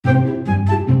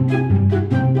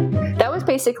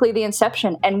basically the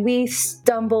inception, and we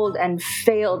stumbled and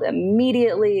failed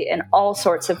immediately in all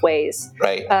sorts of ways.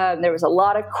 Right. There was a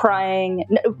lot of crying.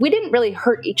 We didn't really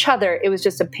hurt each other. It was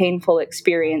just a painful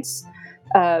experience.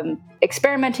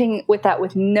 Experimenting with that,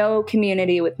 with no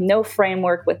community, with no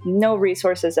framework, with no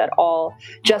resources at all.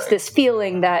 Just this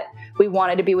feeling that we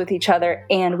wanted to be with each other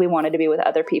and we wanted to be with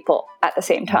other people at the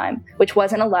same time, which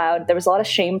wasn't allowed. There was a lot of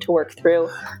shame to work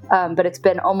through. But it's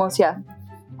been almost,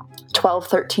 12,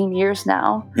 13 years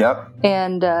now. Yep.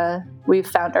 And we've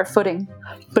found our footing.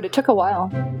 But it took a while.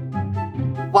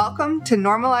 Welcome to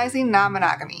Normalizing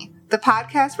Non-Monogamy, the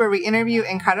podcast where we interview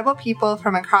incredible people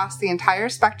from across the entire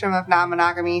spectrum of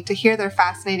non-monogamy to hear their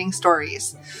fascinating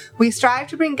stories. We strive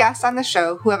to bring guests on the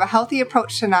show who have a healthy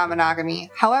approach to non-monogamy.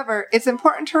 However, it's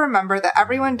important to remember that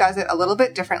everyone does it a little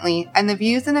bit differently, and the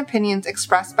views and opinions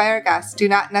expressed by our guests do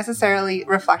not necessarily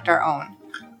reflect our own.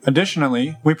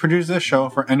 Additionally, we produce this show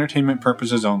for entertainment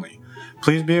purposes only.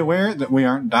 Please be aware that we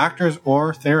aren't doctors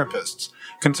or therapists.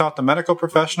 Consult a medical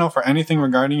professional for anything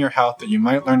regarding your health that you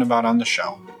might learn about on the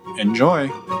show. Enjoy!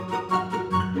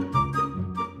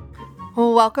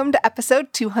 Welcome to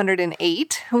episode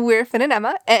 208. We're Finn and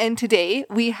Emma, and today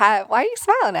we have... Why are you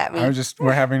smiling at me?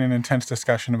 We're having an intense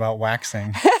discussion about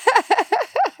waxing.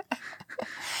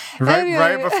 Anyway.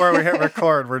 Right before we hit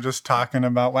record, we're just talking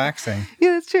about waxing.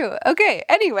 Yeah, that's true. Okay,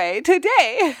 anyway,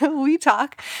 today we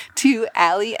talk to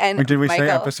Allie and Did we Michael.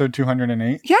 say episode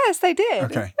 208? Yes, I did.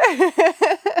 Okay.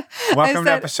 Welcome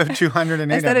to episode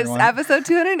 208, I said everyone. It's episode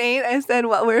 208. I said,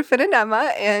 well, we're Finn and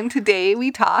Emma, and today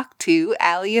we talk to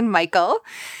Allie and Michael.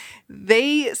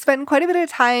 They spent quite a bit of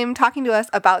time talking to us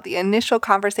about the initial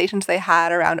conversations they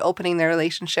had around opening their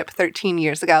relationship 13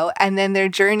 years ago, and then their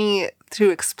journey through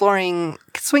exploring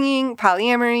swinging,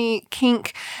 polyamory,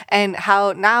 kink, and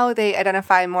how now they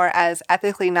identify more as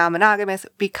ethically non-monogamous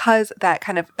because that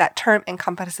term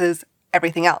encompasses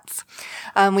everything else.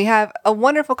 We have a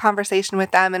wonderful conversation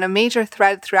with them, and a major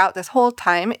thread throughout this whole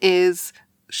time is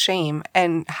shame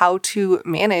and how to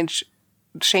manage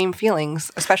shame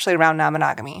feelings, especially around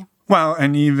non-monogamy. Well,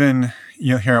 and even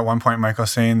you'll hear at one point Michael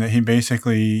saying that he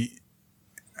basically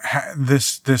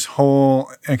this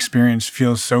whole experience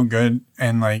feels so good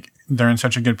and like they're in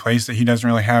such a good place that he doesn't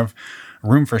really have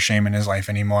room for shame in his life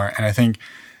anymore. And I think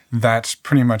that's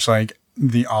pretty much like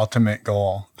the ultimate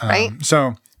goal. Right.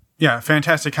 So yeah,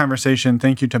 fantastic conversation.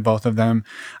 Thank you to both of them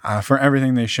for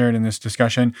everything they shared in this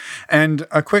discussion. And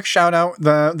a quick shout out,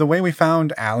 the way we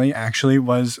found Allie actually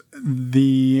was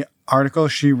the article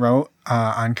she wrote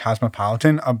on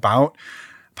Cosmopolitan about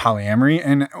polyamory.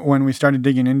 And when we started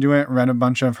digging into it, read a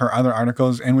bunch of her other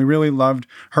articles, and we really loved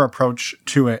her approach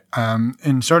to it.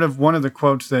 And sort of one of the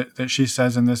quotes that she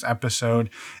says in this episode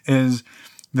is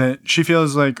that she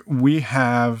feels like we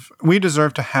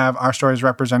deserve to have our stories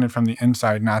represented from the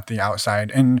inside, not the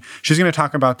outside. And she's going to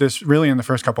talk about this really in the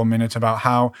first couple minutes about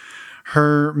how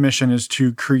her mission is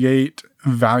to create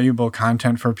valuable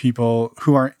content for people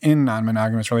who are in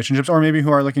non-monogamous relationships or maybe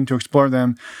who are looking to explore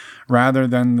them rather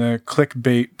than the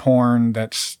clickbait porn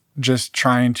that's just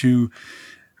trying to,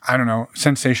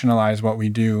 sensationalize what we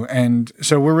do. And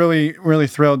so we're really, really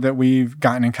thrilled that we've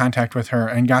gotten in contact with her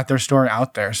and got their story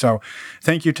out there. So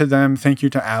thank you to them. Thank you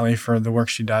to Allie for the work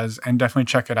she does, and definitely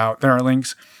check it out. There are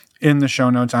links in the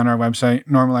show notes on our website,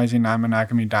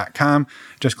 normalizingnonmonogamy.com.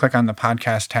 Just click on the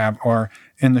podcast tab or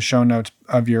in the show notes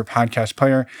of your podcast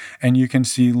player, and you can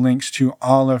see links to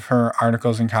all of her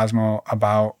articles in Cosmo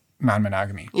about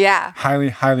non-monogamy. Yeah. Highly,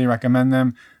 highly recommend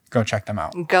them. Go check them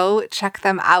out. Go check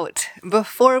them out.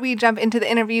 Before we jump into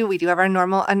the interview, we do have our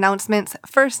normal announcements.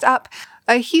 First up,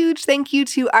 a huge thank you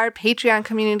to our Patreon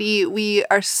community. We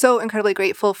are so incredibly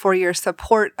grateful for your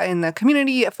support in the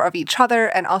community, of each other,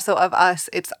 and also of us.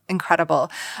 It's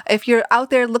incredible. If you're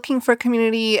out there looking for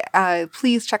community,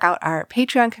 please check out our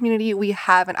Patreon community. We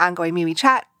have an ongoing Mimi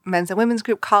chat, men's and women's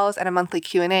group calls, and a monthly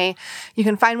Q&A. You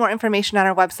can find more information on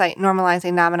our website,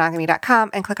 normalizingnonmonogamy.com,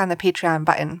 and click on the Patreon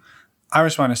button. I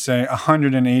just want to say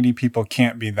 180 people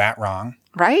can't be that wrong.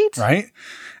 Right? Right?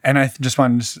 And I just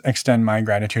wanted to extend my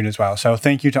gratitude as well. So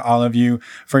thank you to all of you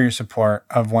for your support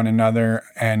of one another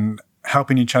and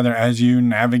helping each other as you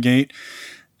navigate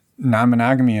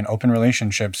non-monogamy and open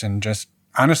relationships and just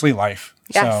honestly life.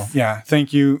 Yes. So yeah,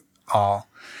 thank you all.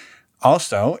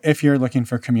 Also, if you're looking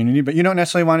for community, but you don't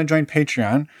necessarily want to join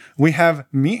Patreon, we have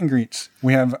meet and greets.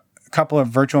 We have a couple of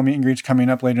virtual meet and greets coming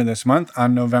up later this month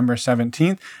on November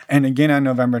 17th and again on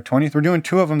November 20th. We're doing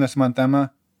 2 of them this month,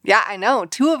 Emma. Yeah, I know.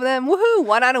 2 of them. Woohoo!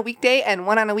 One on a weekday and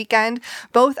one on a weekend.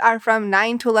 Both are from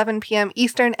 9 to 11 p.m.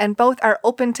 Eastern, and both are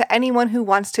open to anyone who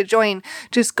wants to join.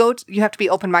 Just you have to be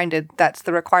open-minded. That's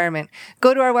the requirement.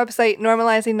 Go to our website,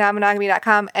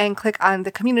 normalizingnonmonogamy.com, and click on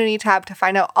the community tab to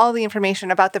find out all the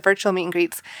information about the virtual meet and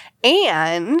greets.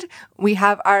 And we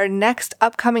have our next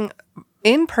upcoming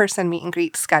in-person meet and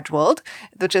greet scheduled,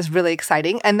 which is really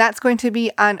exciting. And that's going to be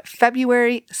on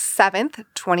February 7th,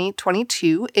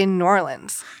 2022 in New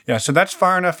Orleans. Yeah, so that's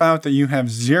far enough out that you have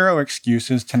 0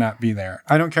 excuses to not be there.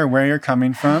 I don't care where you're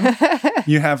coming from.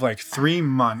 You have like 3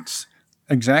 months,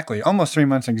 exactly, almost 3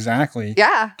 months exactly,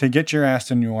 to get your ass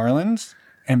to New Orleans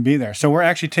and be there. So we're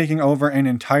actually taking over an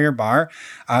entire bar.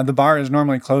 The bar is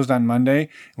normally closed on Monday.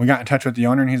 We got in touch with the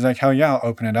owner and he's like, hell yeah, I'll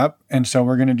open it up. And so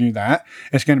we're going to do that.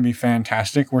 It's going to be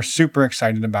fantastic. We're super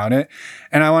excited about it.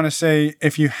 And I want to say,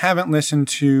 if you haven't listened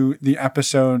to the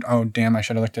episode, oh damn, I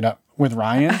should have looked it up, with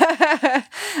Ryan.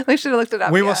 We should have looked it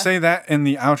up. We will say that in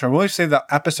the outro. We'll say the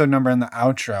episode number in the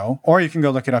outro, or you can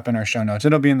go look it up in our show notes.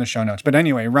 It'll be in the show notes. But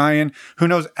anyway, Ryan, who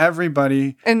knows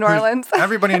everybody in New Orleans,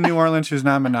 everybody in New Orleans who's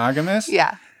non-monogamous,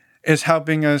 is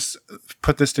helping us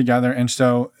put this together. And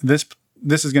so this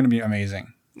is going to be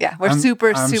amazing. Yeah, we're super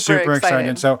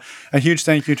excited. So a huge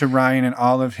thank you to Ryan and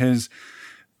all of his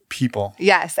people.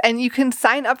 Yes, and you can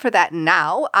sign up for that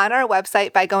now on our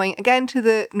website by going again to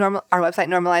our website,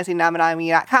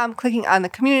 normalizingnonmonogamy.com, clicking on the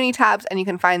community tabs, and you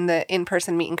can find the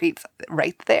in-person meet and greets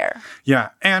right there. Yeah,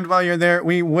 and while you're there,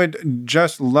 we would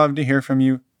just love to hear from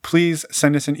you. Please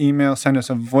send us an email, send us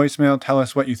a voicemail, tell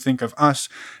us what you think of us,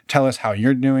 tell us how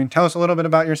you're doing, tell us a little bit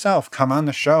about yourself, come on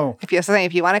the show. If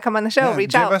you want to come on the show,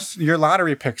 reach out. Give us your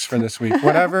lottery picks for this week.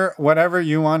 Whatever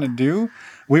you want to do,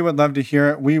 we would love to hear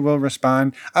it. We will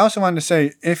respond. I also wanted to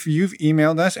say, if you've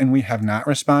emailed us and we have not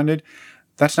responded,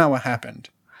 that's not what happened.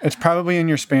 It's probably in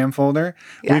your spam folder.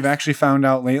 Yes. We've actually found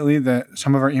out lately that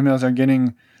some of our emails are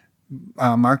getting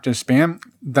marked as spam.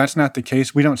 That's not the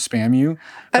case. We don't spam you.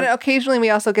 And occasionally we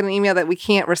also get an email that we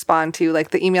can't respond to,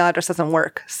 like the email address doesn't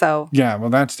work. So yeah, well,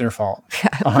 that's their fault.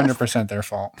 100% their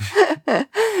fault.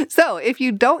 So if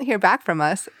you don't hear back from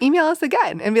us, email us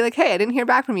again and be like, hey, I didn't hear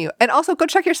back from you. And also go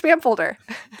check your spam folder.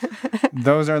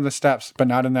 Those are the steps, but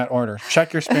not in that order.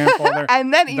 Check your spam folder.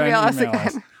 And then email us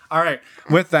again. All right.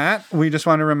 With that, we just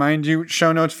want to remind you,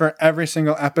 show notes for every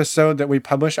single episode that we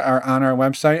publish are on our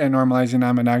website at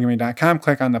normalizingnonmonogamy.com.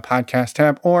 Click on the podcast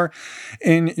tab, or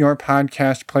in your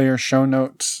podcast player show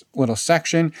notes little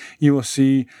section, you will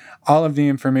see all of the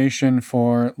information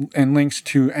and links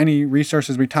to any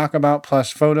resources we talk about, plus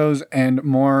photos and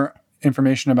more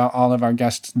information about all of our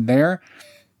guests there.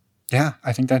 Yeah,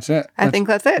 I think that's it. I think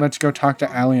that's it. Let's go talk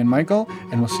to Allie and Michael,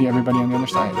 and we'll see everybody on the other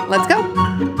side. Let's go.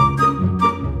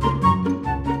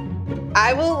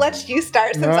 I will let you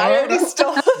start since I already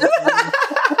stole.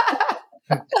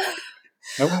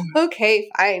 Nope. Okay,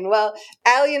 fine. Well,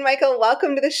 Allie and Michael,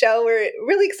 welcome to the show. We're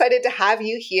really excited to have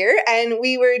you here. And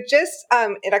we were just,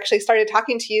 it actually started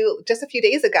talking to you just a few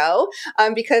days ago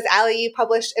because Allie, you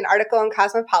published an article in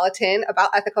Cosmopolitan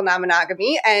about ethical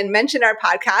non-monogamy and mentioned our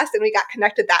podcast, and we got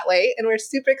connected that way. And we're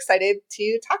super excited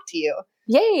to talk to you.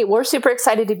 Yay, we're super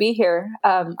excited to be here.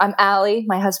 I'm Allie,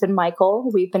 my husband Michael.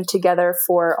 We've been together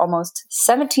for almost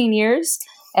 17 years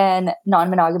and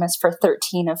non-monogamous for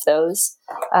 13 of those.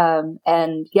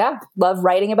 And yeah, love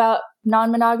writing about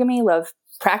non-monogamy, love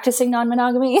practicing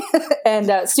non-monogamy,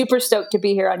 and super stoked to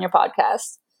be here on your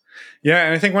podcast. Yeah,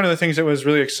 and I think one of the things that was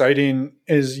really exciting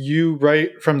is you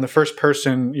write from the first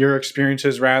person, your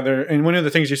experiences rather. And one of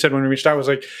the things you said when we reached out was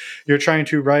like, you're trying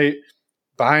to write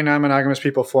by non-monogamous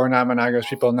people for non-monogamous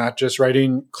people, not just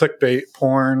writing clickbait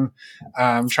porn,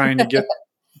 trying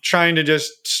to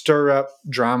just stir up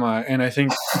drama. And I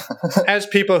think as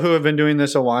people who have been doing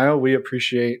this a while, we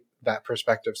appreciate that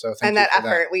perspective. So thank you that for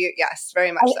effort. That. Yes,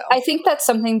 very much so. I think that's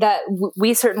something that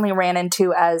we certainly ran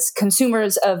into as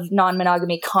consumers of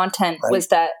non-monogamy content, right? Was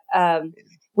that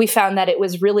we found that it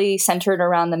was really centered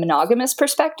around the monogamous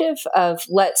perspective of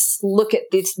let's look at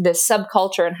this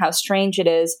subculture and how strange it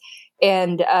is.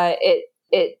 And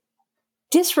it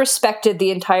disrespected the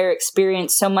entire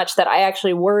experience so much that I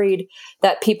actually worried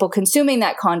that people consuming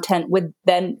that content would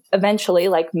then eventually,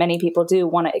 like many people do,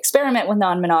 want to experiment with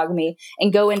non-monogamy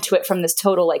and go into it from this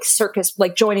total like circus,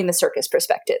 like joining the circus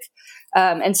perspective.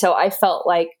 And so I felt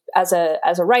like as a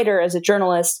writer, as a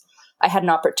journalist, I had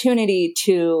an opportunity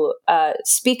to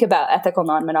speak about ethical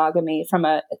non-monogamy from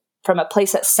a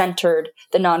place that centered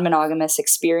the non-monogamous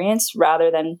experience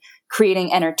rather than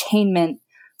creating entertainment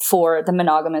for the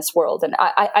monogamous world. And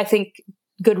I think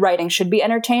good writing should be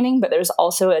entertaining, but there's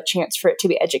also a chance for it to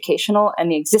be educational,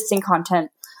 and the existing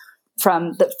content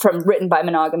from written by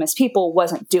monogamous people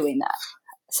wasn't doing that.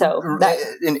 So that,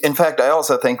 in fact, I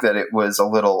also think that it was a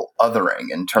little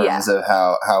othering in terms of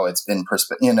how it's been,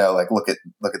 like look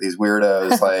at these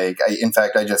weirdos. Like, in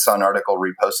fact, I just saw an article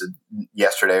reposted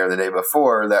yesterday or the day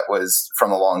before that was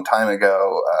from a long time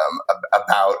ago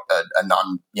about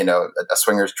a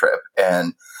swingers trip.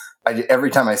 And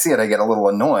every time I see it, I get a little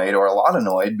annoyed or a lot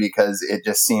annoyed because it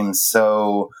just seems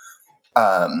so,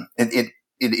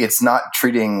 it's not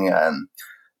treating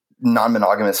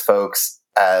non-monogamous folks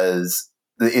as,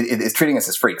 it's treating us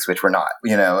as freaks, which we're not.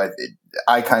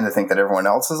 I kind of think that everyone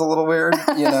else is a little weird,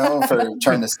 for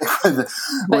trying to stick with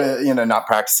not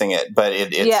practicing it. But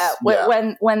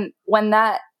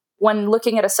when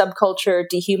looking at a subculture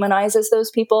dehumanizes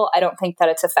those people, I don't think that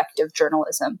it's effective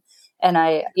journalism.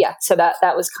 And so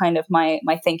that was kind of my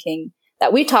thinking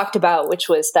that we talked about, which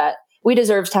was that we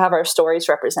deserve to have our stories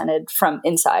represented from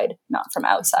inside, not from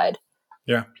outside.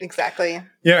 Yeah, exactly.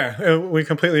 Yeah, we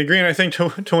completely agree. And I think to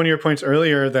one of your points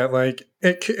earlier that like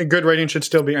good writing should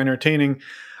still be entertaining.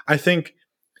 I think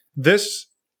this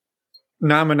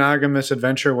non-monogamous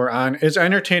adventure we're on is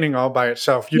entertaining all by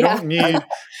itself. You don't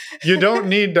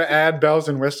need to add bells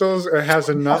and whistles. It has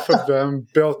enough of them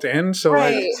built in. So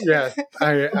right.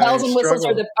 Bells and whistles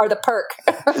are the perk.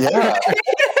 Yeah.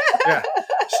 Yeah.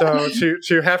 So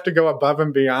to have to go above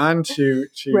and beyond to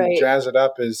jazz it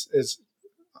up is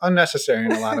unnecessary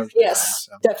in a lot of yes,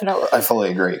 times, so. Definitely. I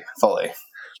fully agree. Fully.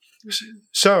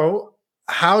 So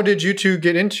how did you two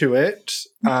get into it,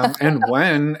 and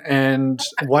when, and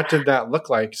what did that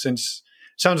look like? Since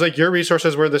it sounds like your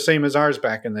resources were the same as ours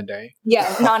back in the day.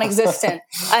 Yeah, non-existent.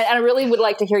 I really would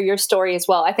like to hear your story as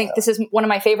well. I think this is one of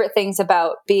my favorite things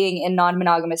about being in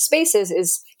non-monogamous spaces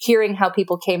is hearing how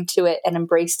people came to it and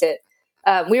embraced it.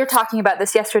 We were talking about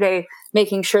this yesterday,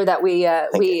 making sure that we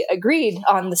agreed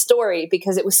on the story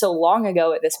because it was so long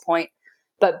ago at this point.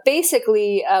 But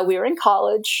basically, we were in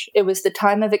college. It was the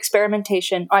time of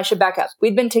experimentation. I should back up.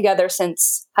 We'd been together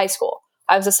since high school.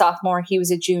 I was a sophomore. He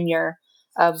was a junior.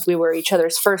 We were each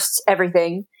other's first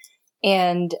everything.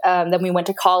 And then we went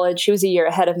to college. He was a year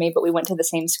ahead of me, but we went to the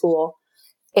same school.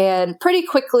 And pretty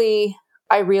quickly,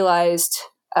 I realized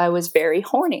I was very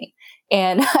horny.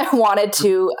 And I wanted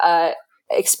to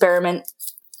experiment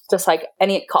just like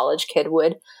any college kid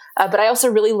would. But I also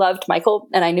really loved Michael,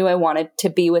 and I knew I wanted to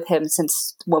be with him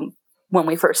since when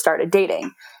we first started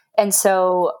dating. And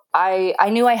so I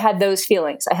knew I had those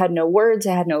feelings. I had no words.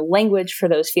 I had no language for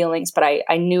those feelings, but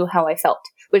I knew how I felt,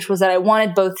 which was that I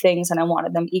wanted both things and I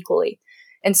wanted them equally.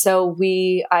 And so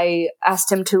I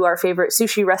asked him to our favorite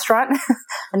sushi restaurant,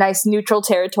 a nice neutral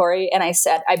territory. And I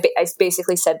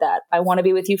basically said that I want to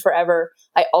be with you forever.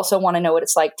 I also want to know what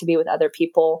it's like to be with other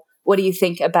people. What do you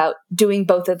think about doing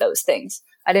both of those things?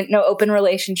 I didn't know open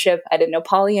relationship. I didn't know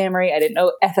polyamory. I didn't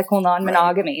know ethical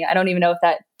non-monogamy. Right. I don't even know if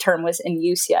that term was in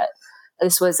use yet.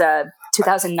 This was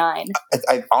 2009.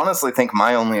 I honestly think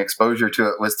my only exposure to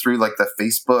it was through like the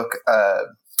Facebook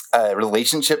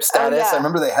relationship status. Oh, yeah. I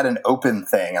remember they had an open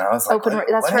thing, and I was like, what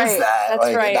is that?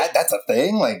 That's right. That's a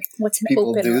thing? Like, what's an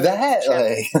people open do that?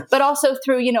 Like, but also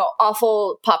through,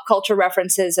 awful pop culture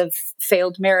references of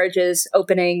failed marriages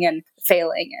opening and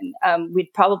failing. And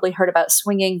we'd probably heard about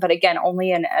swinging, but again,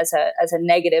 only as a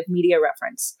negative media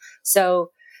reference. So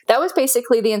that was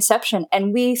basically the inception.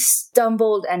 And we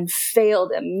stumbled and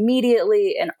failed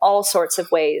immediately in all sorts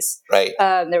of ways. Right.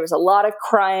 There was a lot of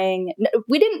crying.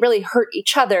 We didn't really hurt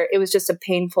each other. It was just a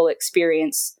painful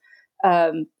experience.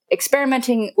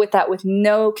 Experimenting with that with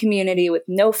no community, with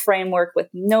no framework, with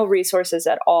no resources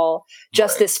at all.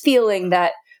 Just this feeling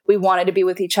that we wanted to be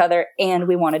with each other and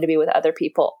we wanted to be with other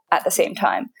people at the same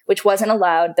time, which wasn't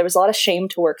allowed. There was a lot of shame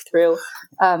to work through.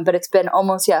 But it's been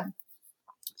almost,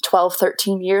 12,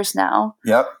 13 years now.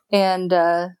 Yep. And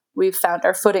we've found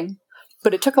our footing,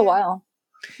 but it took a while.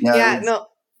 No,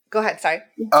 go ahead. Sorry.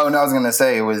 Oh, no, I was going to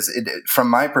say from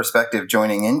my perspective,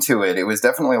 joining into it, it was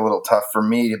definitely a little tough for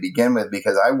me to begin with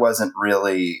because I wasn't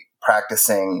really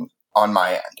practicing on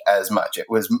my end as much. It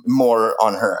was more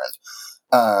on her end.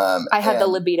 I had the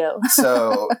libido.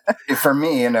 So for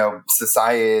me,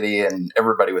 society and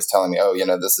everybody was telling me, oh,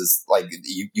 this is like,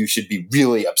 you should be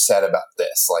really upset about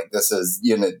this. Like, this is,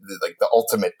 like the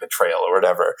ultimate betrayal or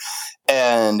whatever.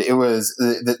 And it was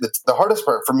the hardest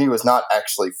part for me was not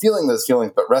actually feeling those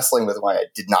feelings, but wrestling with why I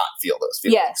did not feel those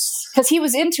feelings. Yes. Because he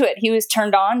was into it. He was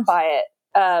turned on by it.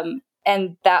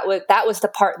 And that was the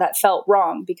part that felt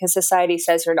wrong because society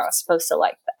says you're not supposed to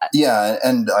like that. Yeah,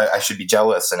 and I should be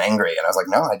jealous and angry. And I was like,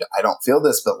 no, I don't feel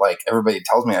this, but like everybody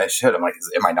tells me I should. I'm like,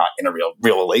 am I not in a real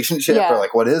relationship? Yeah. Or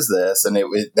like, what is this? And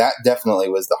that definitely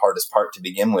was the hardest part to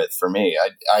begin with for me.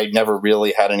 I never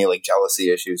really had any like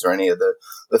jealousy issues or any of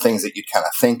the things that you kind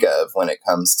of think of when it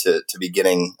comes to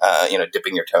beginning,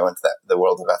 dipping your toe into the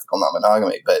world of ethical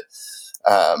non-monogamy. But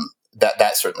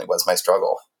that certainly was my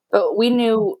struggle. But we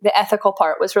knew the ethical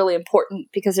part was really important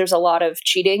because there's a lot of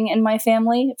cheating in my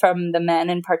family from the men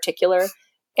in particular.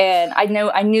 And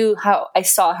I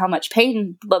saw how much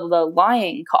pain the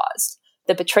lying caused,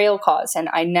 the betrayal caused. And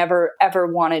I never, ever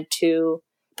wanted to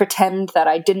pretend that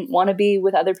I didn't want to be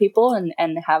with other people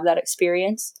and have that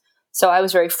experience. So I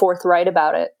was very forthright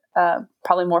about it,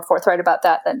 probably more forthright about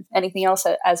that than anything else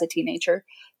as a teenager.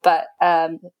 But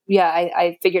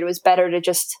I figured it was better to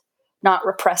just not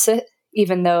repress it,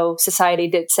 even though society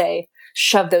did say,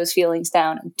 shove those feelings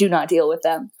down and do not deal with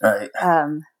them. Right.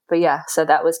 But yeah, so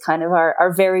that was kind of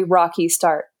our very rocky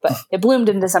start, but it bloomed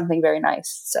into something very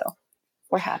nice. So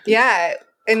we're happy. Yeah.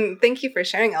 And thank you for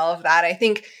sharing all of that. I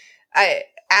think,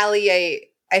 Allie,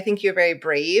 I think you're very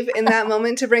brave in that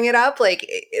moment to bring it up.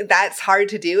 Like that's hard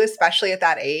to do, especially at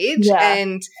that age. Yeah.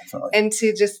 And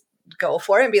to just go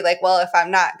for it and be like, well,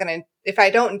 if I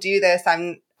don't do this,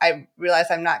 I realize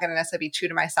I'm not going to necessarily be true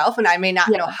to myself, and I may not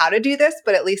know how to do this,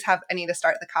 but at least I need to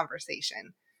start the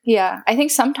conversation. Yeah. I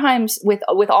think sometimes with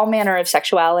all manner of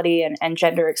sexuality and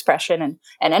gender expression and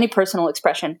any personal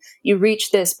expression, you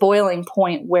reach this boiling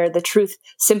point where the truth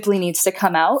simply needs to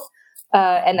come out,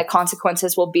 and the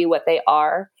consequences will be what they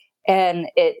are. And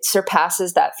it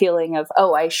surpasses that feeling of,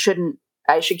 oh, I should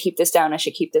keep this down. I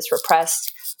should keep this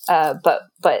repressed. But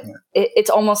it's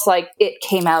almost like it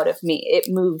came out of me. It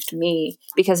moved me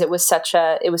because it was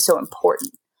so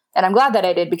important. And I'm glad that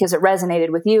I did because it resonated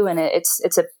with you, and it's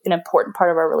an important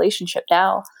part of our relationship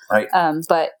now. Right.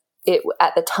 But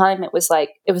at the time it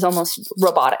was almost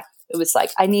robotic. It was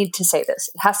like, I need to say this.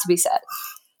 It has to be said.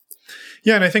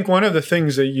 Yeah, and I think one of the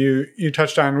things that you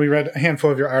touched on, we read a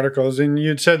handful of your articles, and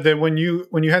you'd said that when you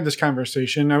had this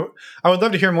conversation, I would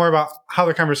love to hear more about how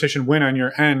the conversation went on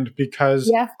your end,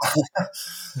 because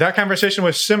that conversation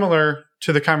was similar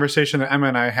to the conversation that Emma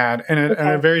and I had, and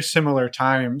at a very similar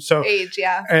time. So age,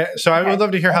 So I would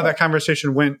love to hear how that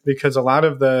conversation went, because a lot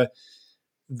of the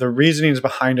reasonings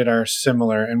behind it are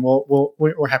similar, and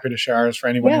we're happy to share ours for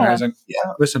anyone who hasn't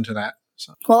listened to that.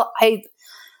 So. Well,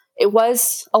 it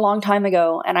was a long time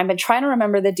ago, and I've been trying to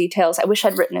remember the details. I wish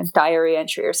I'd written a diary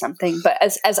entry or something. But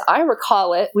as I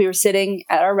recall it, we were sitting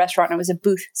at our restaurant, and it was a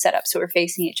booth set up, so we were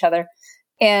facing each other.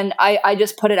 And I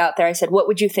just put it out there. I said, what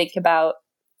would you think about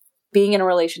being in a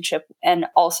relationship and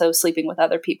also sleeping with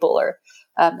other people or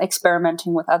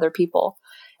experimenting with other people?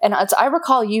 And as I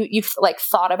recall, you like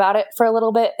thought about it for a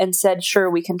little bit and said,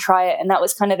 sure, we can try it. And that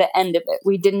was kind of the end of it.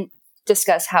 We didn't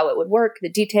discuss how it would work, the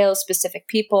details, specific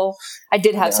people. I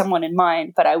did have someone in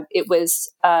mind, but it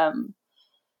was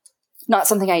not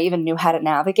something I even knew how to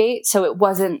navigate. So it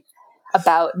wasn't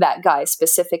about that guy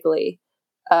specifically.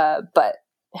 But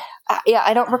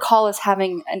I don't recall us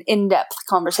having an in-depth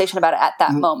conversation about it at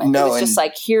that moment. No, it was just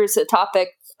like, here's a topic.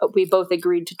 We both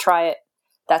agreed to try it.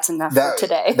 That's enough for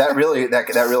today. that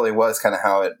really was kind of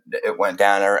how it went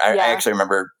down. I actually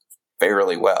remember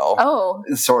fairly well. Oh,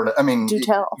 sort of. I mean, do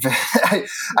tell.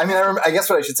 I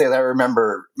guess what I should say is I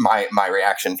remember my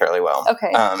reaction fairly well.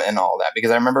 Okay. And all that,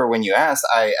 because I remember when you asked,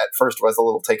 I at first was a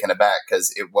little taken aback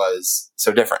because it was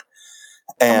so different.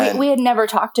 And we had never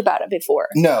talked about it before.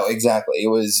 No, exactly. It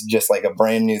was just like a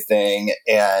brand new thing.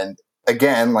 And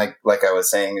again, like I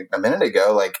was saying a minute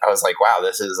ago, like I was like, wow,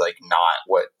 this is like not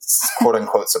what's quote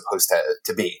unquote supposed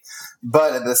to be.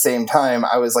 But at the same time,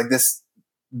 I was like,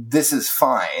 this is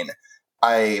fine.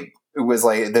 It was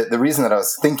like the reason that I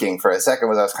was thinking for a second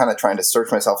was I was kind of trying to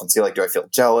search myself and see, like, do I feel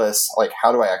jealous? Like,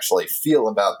 how do I actually feel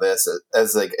about this?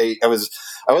 As like I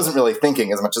wasn't really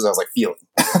thinking as much as I was like feeling.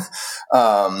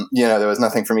 There was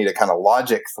nothing for me to kind of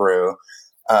logic through.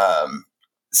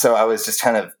 So I was just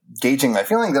kind of gauging my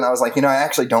feelings, and I was like, I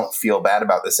actually don't feel bad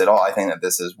about this at all. I think that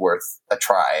this is worth a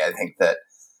try. I think that,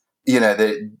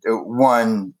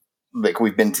 like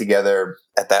we've been together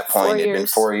at that point. It'd been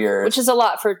 4 years, which is a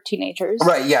lot for teenagers,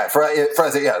 right? Yeah, for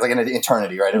us, like an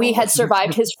eternity, right? We had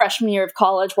survived his freshman year of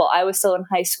college while I was still in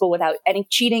high school without any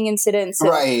cheating incidents,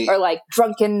 right? Or like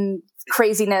drunken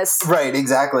craziness, right?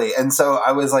 Exactly. And so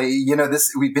I was like,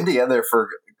 we've been together for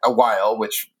a while,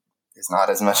 which is not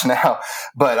as much now,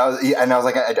 but I was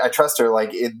like, I trust her.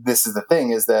 Like, this is the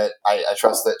thing, is that I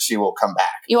trust that she will come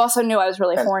back. You also knew I was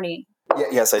really horny.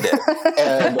 Yes, I did.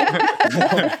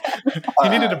 And, he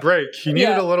needed a break. He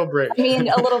needed a little break. I mean,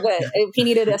 a little bit. He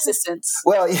needed assistance.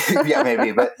 Well, yeah,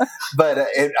 maybe, but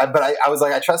I was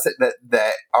like, I trust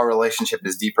that our relationship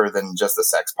is deeper than just the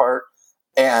sex part,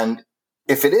 and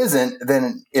if it isn't,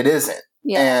 then it isn't.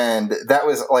 Yeah. And that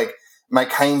was like my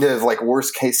kind of like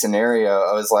worst case scenario.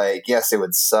 I was like, yes, it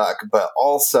would suck, but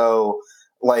also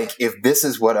like if this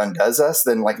is what undoes us,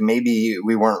 then like maybe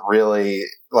we weren't really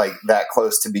like that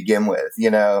close to begin with.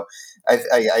 You know,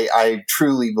 I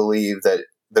truly believe that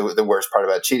the worst part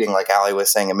about cheating, like Allie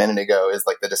was saying a minute ago, is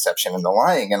like the deception and the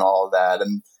lying and all of that.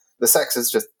 And the sex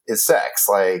is sex.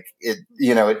 Like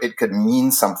it could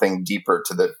mean something deeper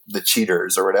to the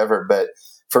cheaters or whatever. But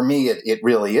for me, it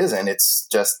really isn't. It's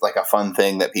just like a fun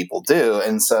thing that people do.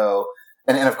 And so,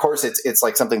 and of course it's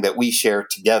like something that we share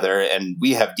together and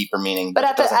we have deeper meaning. But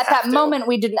at that moment,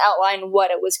 we didn't outline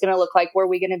what it was going to look like. Were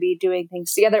we going to be doing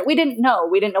things together? We didn't know.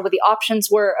 We didn't know what the options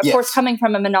were. Of course, coming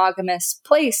from a monogamous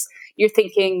place, you're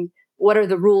thinking, what are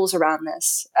the rules around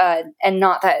this? And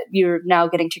not that you're now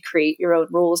getting to create your own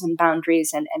rules and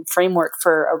boundaries and framework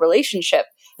for a relationship,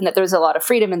 and that there's a lot of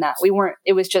freedom in that. We weren't,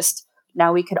 it was just,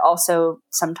 now we could also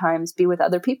sometimes be with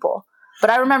other people. But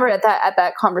I remember at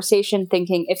that conversation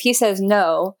thinking, if he says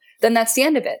no, then that's the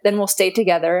end of it. Then we'll stay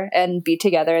together and be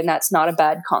together. And that's not a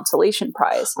bad consolation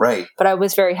prize. Right. But I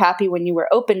was very happy when you were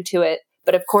open to it.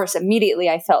 But of course, immediately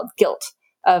I felt guilt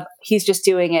of he's just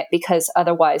doing it because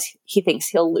otherwise he thinks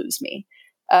he'll lose me.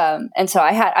 And so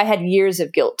I had years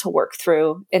of guilt to work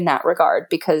through in that regard,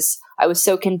 because I was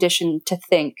so conditioned to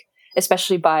think,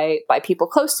 especially by people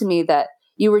close to me, that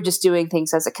you were just doing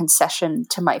things as a concession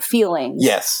to my feelings,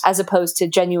 yes, as opposed to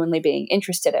genuinely being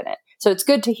interested in it. So it's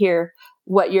good to hear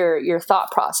what your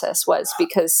thought process was,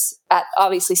 because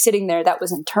obviously sitting there, that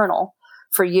was internal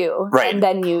for you, right? And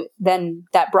then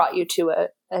that brought you to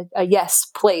a yes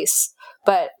place.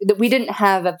 But we didn't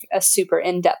have a super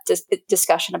in-depth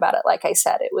discussion about it. Like I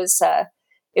said, it was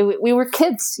we were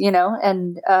kids,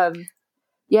 and.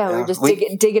 We were just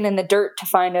digging in the dirt to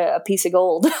find a piece of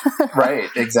gold. Right,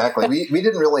 exactly. We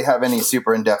didn't really have any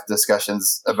super in-depth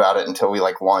discussions about it until we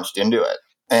like launched into it.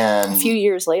 And a few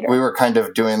years later, we were kind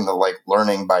of doing the like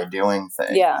learning by doing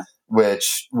thing. Yeah.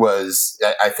 Which was,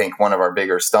 I think, one of our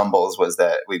bigger stumbles was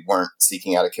that we weren't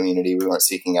seeking out a community. We weren't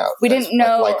seeking out didn't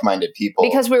know like-minded people.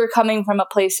 Because we were coming from a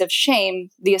place of shame,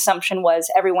 the assumption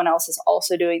was everyone else is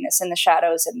also doing this in the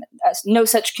shadows, and no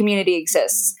such community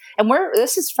exists. And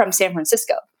this is from San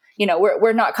Francisco.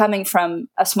 We're not coming from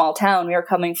a small town. We are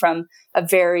coming from a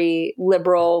very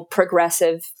liberal,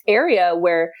 progressive area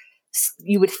where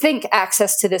you would think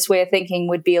access to this way of thinking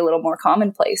would be a little more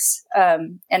commonplace.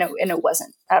 And it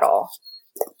wasn't at all.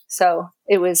 So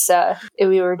it was,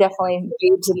 we were definitely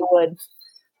babes in the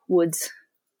woods.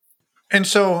 And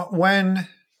so I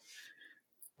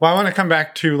want to come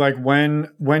back to like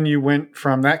when you went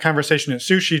from that conversation at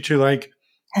Sushi to like,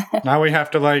 now we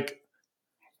have to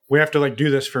do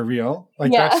this for real.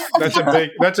 Like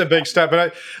that's a big step.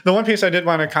 But the one piece I did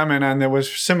want to comment on that was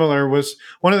similar was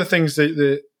one of the things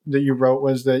that you wrote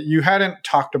was that you hadn't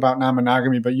talked about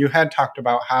non-monogamy, but you had talked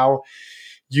about how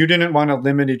you didn't want to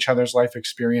limit each other's life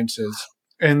experiences.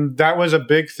 And that was a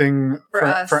big thing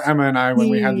for Emma and I when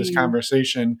we had this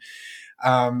conversation.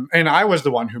 And I was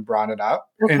the one who brought it up.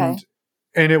 Okay.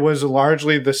 And it was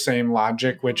largely the same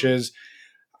logic, which is,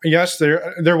 yes,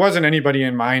 there wasn't anybody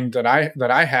in mind that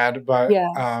I had, but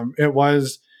it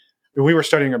was, we were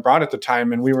studying abroad at the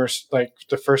time, and we were like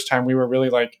the first time we were really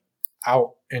like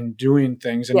out and doing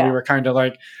things, and we were kind of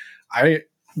like,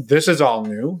 this is all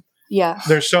new. Yeah.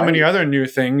 There's so many other new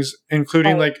things,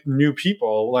 including like new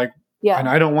people, like, and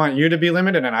I don't want you to be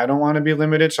limited, and I don't want to be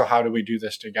limited. So how do we do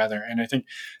this together? And I think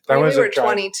that was we were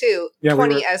 22,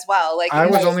 20 as well. Like I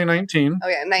was only 19. Oh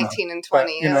yeah, 19 and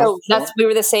 20. We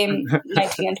were the same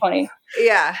 19 and 20.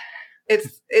 Yeah,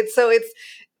 it's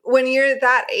when you're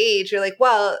that age, you're like,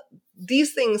 well,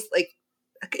 these things, like,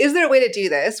 is there a way to do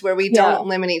this where we don't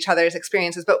limit each other's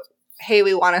experiences, but hey,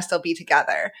 we want to still be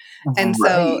together? And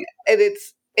so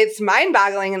it's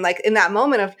mind-boggling, and like in that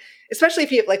moment of, especially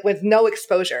if you like with no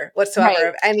exposure whatsoever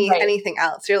of anything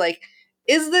else, you're like,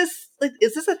 is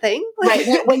this a thing?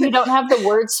 Right. When you don't have the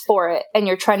words for it and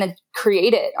you're trying to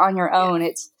create it on your own,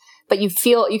 but you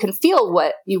can feel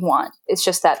what you want. It's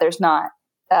just that there's not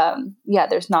a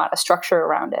structure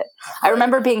around it. I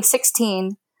remember being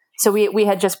 16. So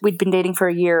we'd been dating for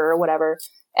a year or whatever.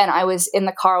 And I was in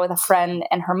the car with a friend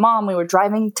and her mom. We were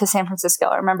driving to San Francisco.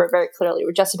 I remember it very clearly. We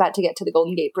were just about to get to the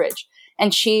Golden Gate Bridge.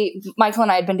 And Michael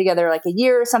and I had been together like a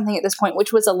year or something at this point,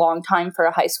 which was a long time for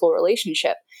a high school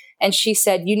relationship. And she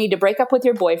said, you need to break up with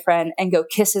your boyfriend and go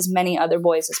kiss as many other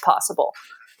boys as possible.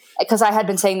 because I had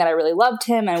been saying that I really loved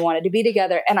him and I wanted to be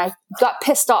together. And I got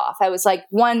pissed off. I was like,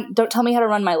 one, don't tell me how to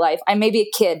run my life. I may be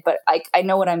a kid, but I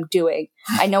know what I'm doing.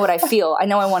 I know what I feel. I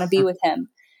know I want to be with him.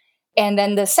 And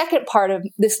then the second part of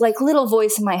this like little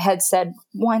voice in my head said,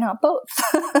 why not both?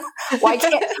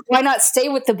 Why not stay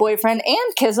with the boyfriend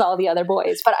and kiss all the other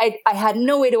boys? But I had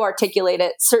no way to articulate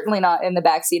it, certainly not in the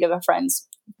backseat of a friend's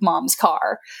mom's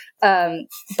car.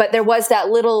 But there was that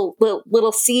little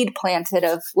seed planted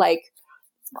of like,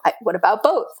 what about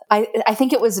both? I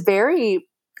think it was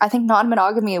I think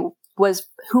non-monogamy was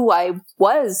who I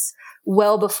was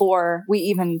well before we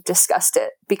even discussed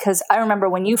it. Because I remember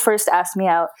when you first asked me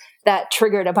out, that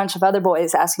triggered a bunch of other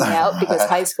boys asking me out because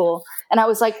high school. And I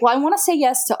was like, well, I want to say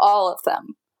yes to all of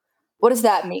them. What does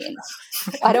that mean?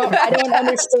 I don't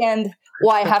understand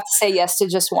why I have to say yes to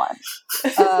just one.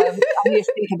 I need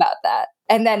to think about that.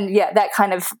 And then, that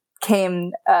kind of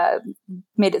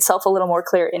made itself a little more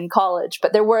clear in college.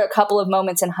 But there were a couple of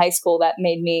moments in high school that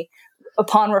made me,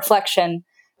 upon reflection,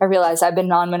 I realized I've been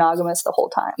non-monogamous the whole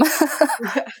time.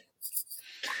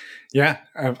 Yeah,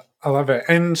 I love it.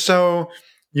 And so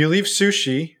you leave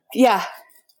sushi. Yeah.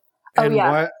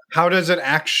 And how does it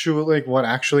actually, what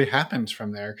actually happens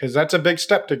from there? Because that's a big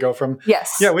step to go from,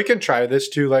 yes, yeah, we can try this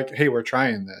to like, hey, we're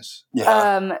trying this.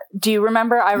 Yeah. Do you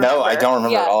remember? No, I don't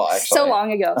remember at all, actually. So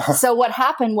long ago. So what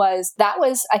happened was,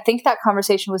 I think that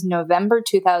conversation was November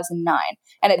 2009.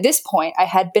 And at this point, I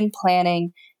had been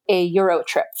planning a Euro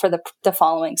trip for the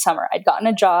following summer. I'd gotten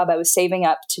a job. I was saving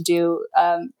up to do,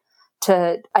 I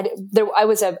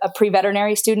was a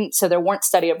pre-veterinary student, so there weren't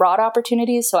study abroad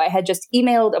opportunities. So I had just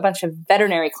emailed a bunch of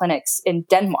veterinary clinics in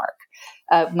Denmark.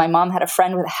 My mom had a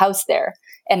friend with a house there,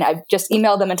 and I just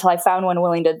emailed them until I found one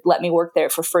willing to let me work there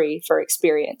for free for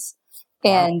experience.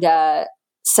 Wow. And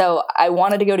so I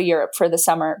wanted to go to Europe for the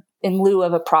summer in lieu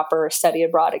of a proper study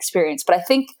abroad experience. But I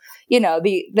think,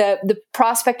 the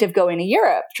prospect of going to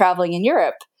Europe, traveling in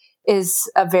Europe, is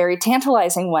a very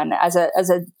tantalizing one as a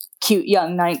cute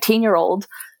young 19-year-old.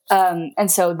 And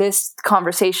so this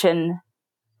conversation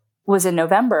was in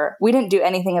November. We didn't do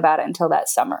anything about it until that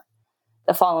summer,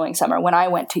 the following summer, when I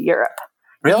went to Europe.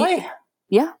 Really?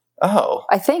 Yeah. Oh.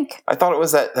 I think. I thought it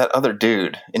was that other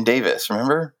dude in Davis,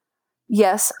 remember?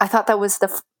 Yes. I thought that was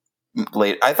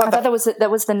late. I thought that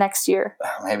was the next year.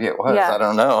 Maybe it was. Yeah. I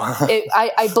don't know.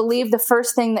 I believe the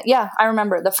first thing I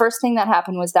remember the first thing that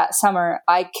happened was that summer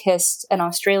I kissed an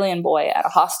Australian boy at a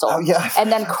hostel. Oh, yeah. And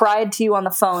then cried to you on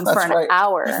the phone for an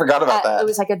hour. I forgot about that. It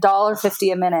was like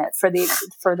 $1.50 a minute for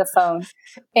the phone.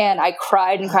 And I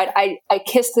cried and cried. I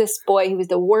kissed this boy. He was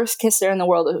the worst kisser in the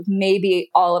world. It was maybe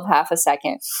all of half a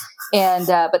second. And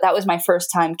but that was my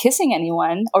first time kissing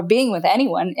anyone or being with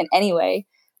anyone in any way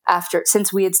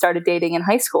since we had started dating in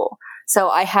high school. So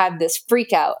I had this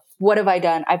freak out. What have I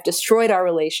done? I've destroyed our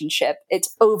relationship.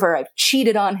 It's over. I've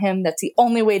cheated on him. That's the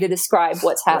only way to describe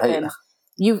what's happened.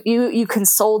 Right. You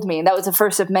consoled me. That was the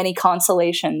first of many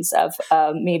consolations of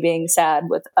me being sad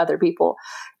with other people.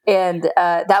 And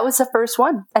that was the first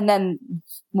one. And then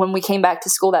when we came back to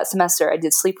school that semester, I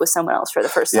did sleep with someone else for the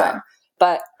first time.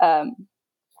 But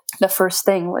the first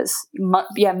thing was,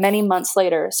 many months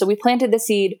later. So we planted the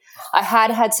seed. I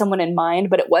had someone in mind,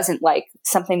 but it wasn't like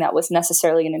something that was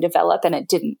necessarily going to develop, and it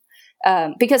didn't.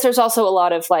 Because there's also a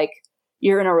lot of like,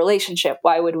 you're in a relationship,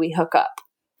 why would we hook up?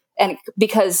 And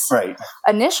because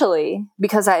initially,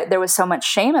 because there was so much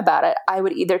shame about it, I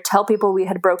would either tell people we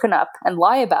had broken up and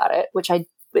lie about it, which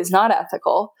is not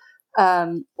ethical,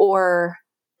 or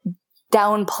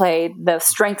downplay the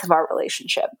strength of our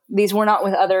relationship. These were not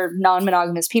with other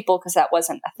non-monogamous people because that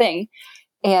wasn't a thing.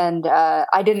 And I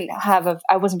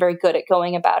wasn't very good at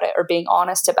going about it or being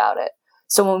honest about it.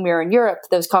 So when we were in Europe,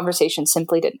 those conversations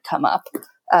simply didn't come up.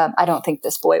 I don't think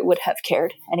this boy would have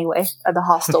cared anyway, the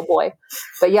hostel boy.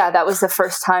 But yeah, that was the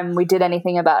first time we did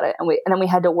anything about it. And then we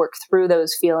had to work through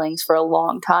those feelings for a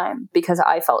long time because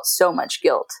I felt so much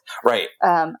guilt. Right.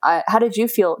 How did you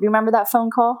feel? Do you remember that phone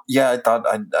call? Yeah,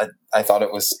 I thought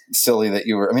it was silly that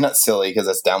you were, I mean, not silly because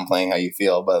that's downplaying how you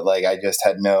feel, but like I just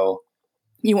had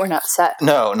You weren't upset.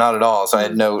 No, not at all. So I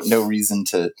had no reason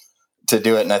to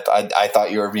do it. And I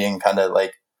thought you were being kind of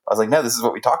like, I was like, no, this is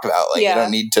what we talked about. Like, you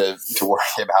don't need to worry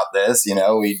about this.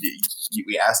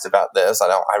 We asked about this.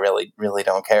 I really, really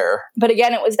don't care. But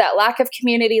again, it was that lack of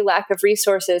community, lack of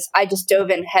resources. I just dove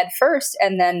in head first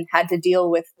and then had to deal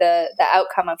with the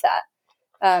outcome of that.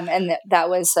 And that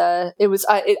was,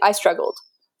 I struggled.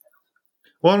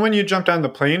 Well, and when you jumped on the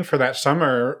plane for that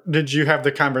summer, did you have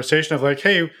the conversation of like,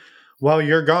 hey, while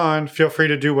you're gone, feel free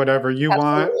to do whatever you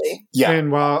want. Yeah.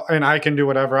 And I can do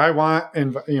whatever I want,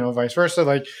 and vice versa.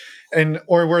 Like,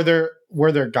 or were there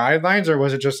guidelines, or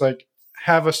was it just like,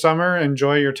 have a summer,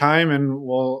 enjoy your time, and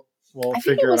we'll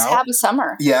figure it out. Have a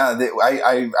summer. Yeah,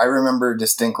 I remember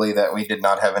distinctly that we did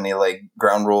not have any like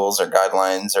ground rules or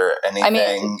guidelines or anything. I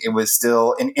mean, it was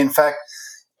still, in fact,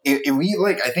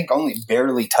 we I think only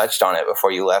barely touched on it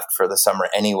before you left for the summer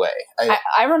anyway.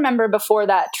 I remember before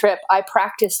that trip, I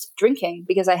practiced drinking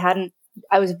because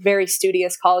I was a very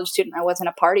studious college student. I wasn't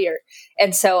a partier.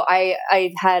 And so I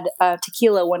had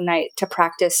tequila one night to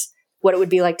practice what it would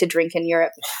be like to drink in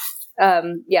Europe. I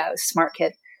was a smart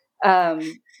kid. And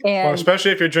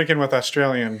especially if you're drinking with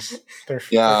Australians, they're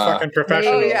fucking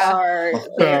professionals.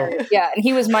 And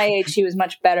he was my age. He was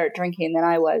much better at drinking than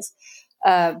I was.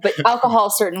 But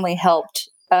alcohol certainly helped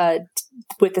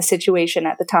with the situation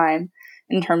at the time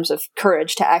in terms of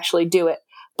courage to actually do it.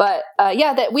 But I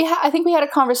think we had a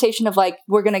conversation of like,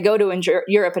 we're going to go to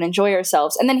Europe and enjoy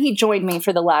ourselves. And then he joined me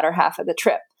for the latter half of the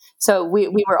trip. So we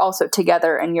were also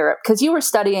together in Europe because you were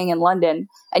studying in London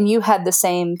and you had the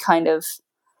same kind of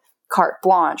carte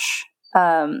blanche.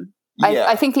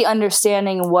 I think the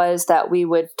understanding was that we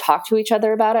would talk to each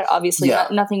other about it. Obviously,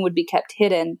 nothing would be kept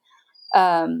hidden.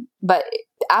 But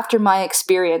after my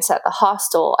experience at the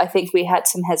hostel, I think we had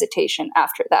some hesitation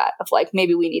after that of like,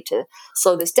 maybe we need to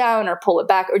slow this down or pull it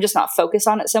back or just not focus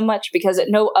on it so much, because at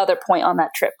no other point on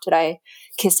that trip did I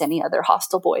kiss any other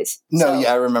hostel boys.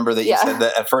 I remember that you said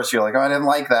that at first you're like, oh, I didn't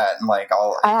like that. And like,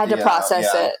 I had to process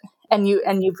it. And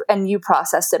you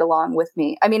processed it along with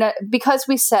me. I mean, because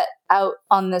we set out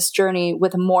on this journey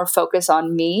with more focus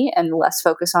on me and less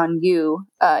focus on you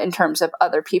in terms of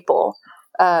other people.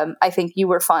 I think you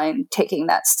were fine taking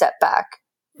that step back.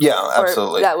 Yeah,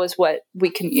 absolutely. That was what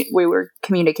we were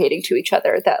communicating to each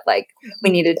other, that like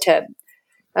we needed to,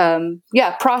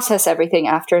 process everything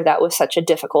after that was such a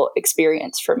difficult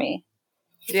experience for me.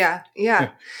 Yeah.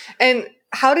 And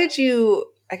how did you,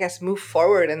 I guess, move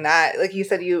forward in that? Like you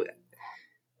said,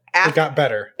 it got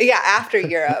better. Yeah, after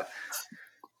Europe.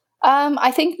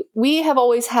 I think we have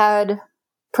always had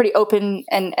pretty open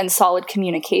and solid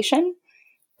communication.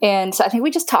 And so I think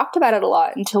we just talked about it a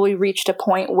lot until we reached a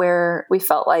point where we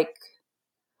felt like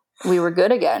we were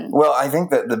good again. Well, I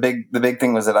think that the big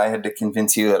thing was that I had to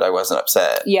convince you that I wasn't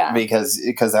upset. Yeah. Because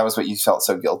that was what you felt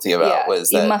so guilty about,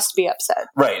 was that you must be upset.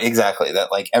 Right, exactly.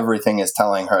 That like everything is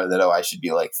telling her that, I should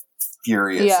be like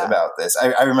furious about this.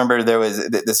 I remember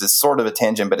this is sort of a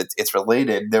tangent, but it's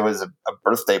related. There was a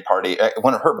birthday party,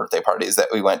 one of her birthday parties that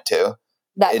we went to.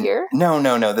 That year?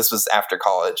 No. This was after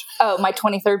college. Oh, my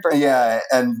 23rd birthday. Yeah,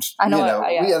 and I know.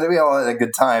 We all had a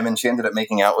good time, and she ended up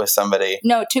making out with somebody.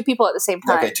 No, two people at the same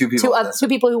time. Okay, two people. Two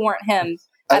people who weren't him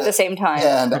at the same time.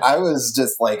 And I was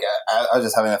just like, I was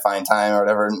just having a fine time or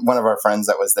whatever. And one of our friends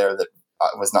that was there that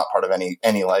was not part of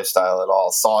any lifestyle at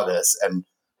all saw this and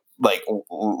like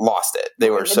lost it.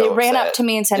 They were so They ran upset. up to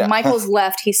me and said, Michael's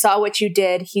left. He saw what you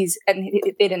did.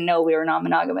 They didn't know we were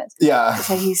non-monogamous. Yeah.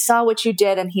 So he saw what you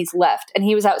did and he's left. And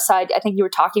he was outside. I think you were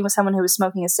talking with someone who was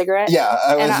smoking a cigarette. Yeah.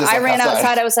 I ran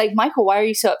outside. I was like, Michael, why are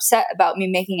you so upset about me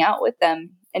making out with them?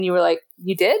 And you were like,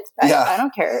 you did? I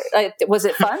don't care. Like, was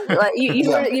it fun? Like,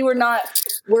 you were not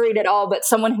worried at all, but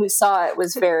someone who saw it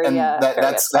was very, and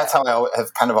that's how I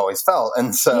have kind of always felt.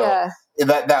 And so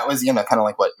that was, kind of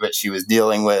like what she was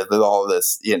dealing with all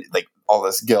this, like all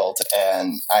this guilt.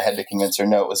 And I had to convince her,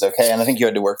 no, it was okay. And I think you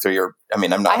had to work through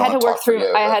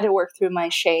I had to work through my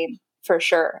shame for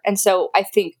sure. And so I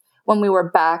think when we were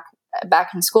back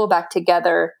in school, back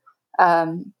together,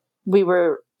 we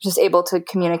were just able to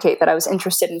communicate that I was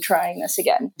interested in trying this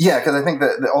again. Yeah, because I think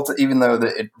that even though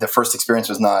the first experience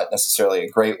was not necessarily a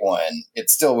great one, it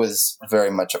still was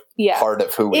very much a part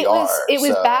of who we are. It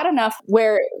was bad enough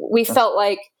where we felt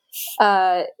like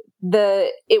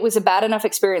it was a bad enough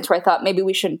experience where I thought maybe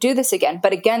we shouldn't do this again.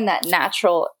 But again, that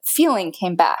natural feeling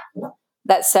came back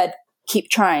that said, keep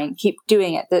trying, keep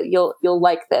doing it, that you'll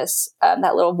like this,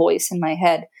 that little voice in my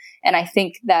head. And I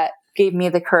think that gave me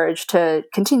the courage to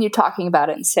continue talking about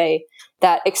it and say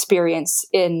that experience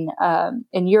in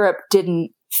Europe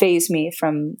didn't faze me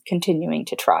from continuing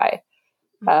to try.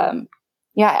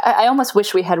 I almost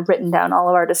wish we had written down all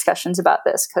of our discussions about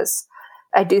this, because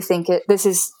I do think this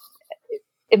is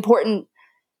important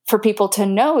for people to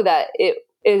know that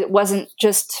it wasn't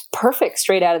just perfect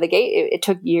straight out of the gate. It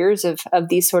took years of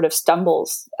these sort of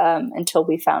stumbles until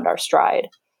we found our stride.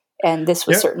 And this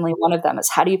was certainly one of them,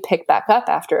 is how do you pick back up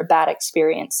after a bad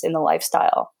experience in the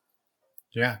lifestyle?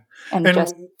 Yeah. And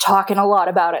just talking a lot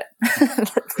about it.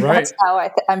 That's how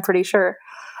I'm pretty sure.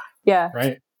 Yeah.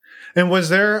 Right. And was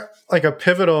there like a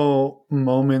pivotal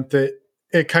moment that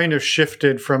it kind of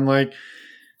shifted from like,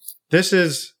 this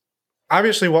is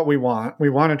obviously what we want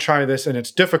to try this and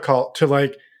it's difficult, to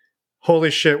like,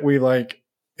 holy shit,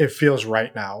 it feels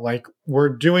right now. Like we're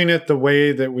doing it the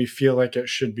way that we feel like it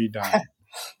should be done.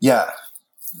 Yeah.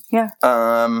 Yeah.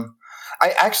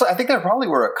 I think there probably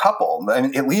were a couple, I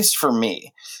mean, at least for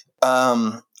me.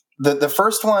 The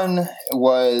first one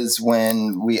was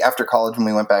when after college, when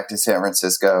we went back to San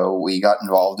Francisco, we got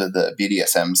involved in the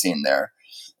BDSM scene there.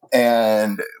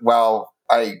 And while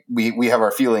we have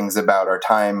our feelings about our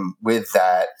time with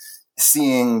that,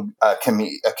 seeing a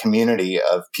community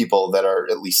of people that are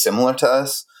at least similar to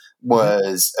us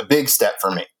was a big step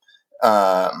for me.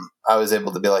 I was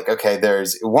able to be like, okay, there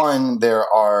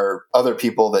are other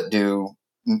people that do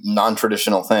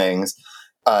non-traditional things.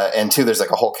 And two, there's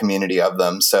like a whole community of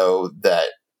them, so that,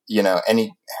 you know,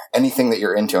 anything that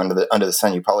you're into under the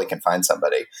sun, you probably can find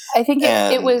somebody. I think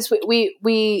it was,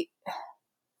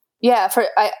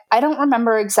 I don't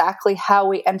remember exactly how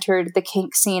we entered the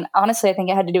kink scene. Honestly, I think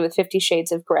it had to do with 50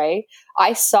 Shades of Grey.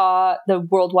 I saw the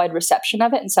worldwide reception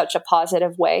of it in such a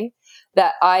positive way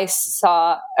that I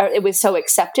saw it was so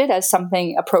accepted as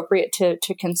something appropriate to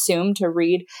consume, to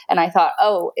read. And I thought,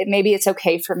 maybe it's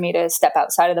okay for me to step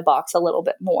outside of the box a little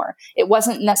bit more. It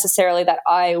wasn't necessarily that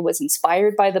I was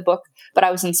inspired by the book, but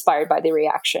I was inspired by the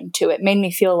reaction to it. It made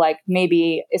me feel like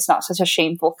maybe it's not such a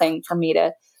shameful thing for me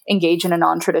to engage in a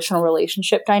non-traditional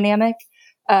relationship dynamic.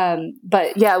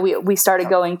 But yeah, we started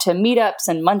going to meetups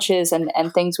and munches and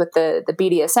things with the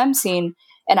BDSM scene.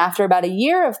 And after about a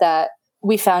year of that,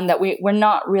 we found that we're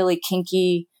not really kink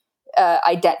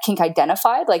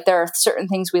identified. Like there are certain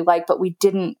things we like, but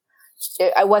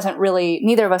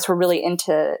neither of us were really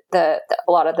into a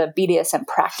lot of the BDSM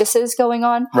practices going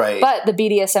on. Right. But the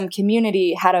BDSM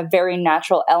community had a very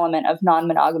natural element of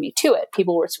non-monogamy to it.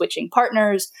 People were switching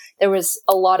partners. There was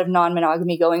a lot of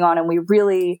non-monogamy going on, and we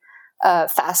really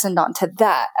fastened onto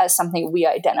that as something we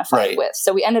identified with.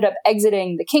 So we ended up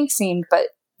exiting the kink scene, but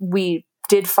we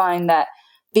did find that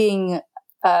being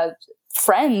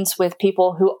friends with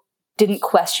people who didn't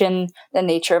question the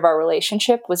nature of our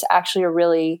relationship was actually a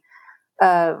really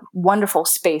wonderful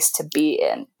space to be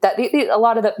in. That a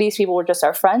lot of these people were just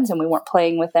our friends, and we weren't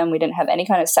playing with them. We didn't have any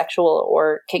kind of sexual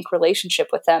or kink relationship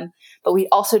with them, but we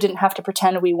also didn't have to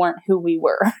pretend we weren't who we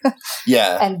were.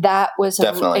 Yeah. And that was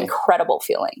an incredible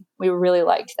feeling. We really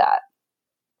liked that.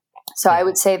 So I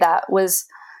would say that was,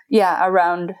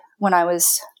 around when I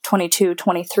was 22,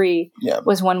 23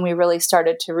 was when we really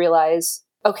started to realize,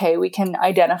 okay, we can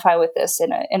identify with this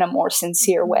in a more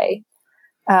sincere way.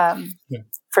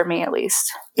 For me, at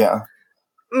least. Yeah.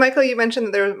 Michael, you mentioned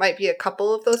that there might be a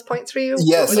couple of those points for you.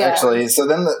 Yes, actually. So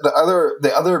then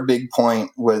the other big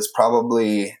point was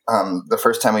probably the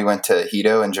first time we went to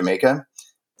Hito in Jamaica.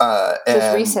 It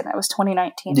was recent. It was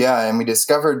 2019. Yeah, and we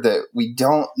discovered that we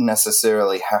don't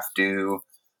necessarily have to.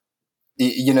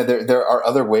 You know, there are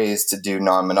other ways to do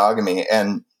non-monogamy,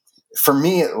 and for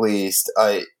me at least,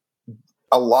 the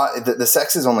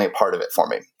sex is only a part of it for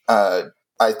me.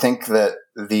 I think that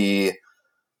the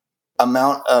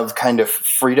amount of kind of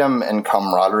freedom and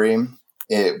camaraderie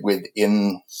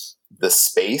within the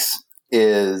space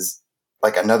is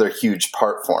like another huge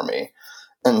part for me.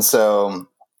 And so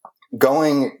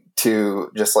going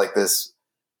to just like this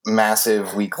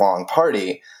massive week-long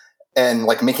party and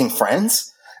like making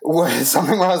friends was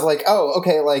something where I was like, oh,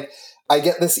 okay, like I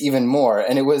get this even more.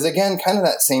 And it was, again, kind of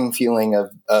that same feeling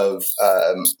of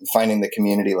finding the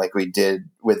community like we did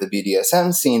with the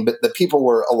BDSM scene, but the people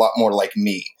were a lot more like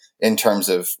me in terms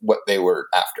of what they were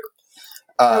after.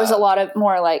 There was a lot of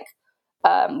more like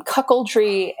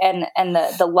cuckoldry and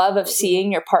the love of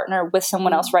seeing your partner with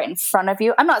someone else right in front of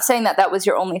you. I'm not saying that was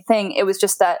your only thing. It was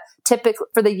just that typically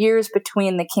for the years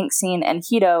between the kink scene and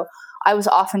Hito, I was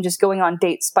often just going on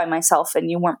dates by myself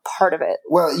and you weren't part of it.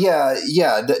 Well,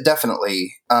 yeah,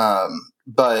 definitely.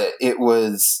 But it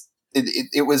was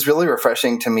really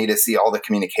refreshing to me to see all the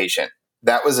communication.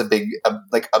 That was a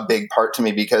big part to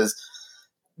me because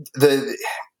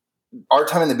our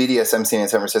time in the BDSM scene in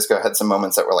San Francisco had some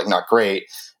moments that were like not great,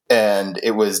 and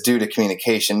it was due to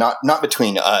communication, not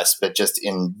between us, but just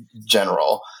in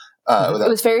general. It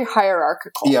was very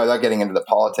hierarchical. Yeah, without getting into the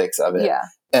politics of it. Yeah.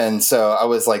 And so I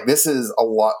was like, this is a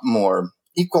lot more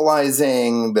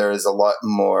equalizing. There's a lot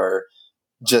more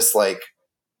just like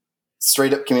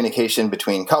straight up communication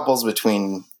between couples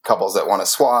that want to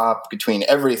swap, between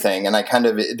everything. And I kind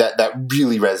of, that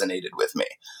really resonated with me.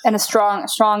 And a strong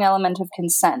element of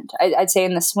consent. I'd say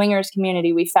in the swingers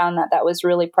community, we found that was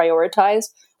really prioritized.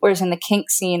 Whereas in the kink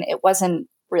scene, it wasn't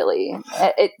really,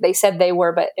 they said they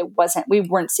were, but it wasn't, we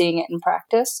weren't seeing it in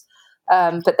practice.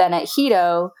 But then at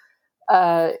Hito,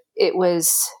 it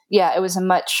was a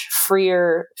much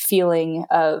freer feeling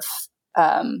of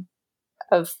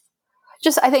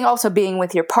just, I think also being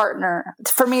with your partner,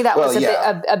 for me, that was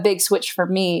a big switch for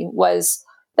me, was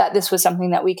that this was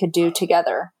something that we could do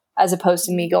together, as opposed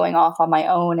to me going off on my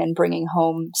own and bringing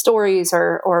home stories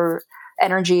or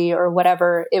energy or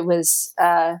whatever. It was,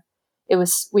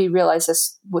 we realized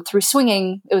this through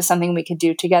swinging, it was something we could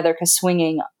do together, because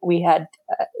swinging, we had,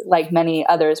 like many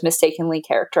others, mistakenly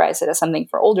characterized it as something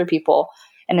for older people.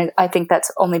 And I think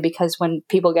that's only because when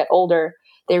people get older,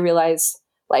 they realize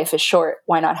life is short.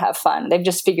 Why not have fun? They've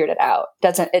just figured it out.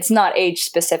 It's not age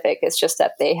specific. It's just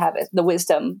that they have the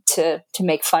wisdom to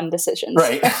make fun decisions.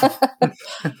 Right.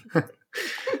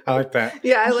 I like that.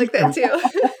 Yeah, I like that too.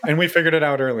 And we figured it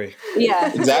out early. Yeah,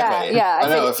 exactly. Yeah. I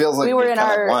know, it feels like we were in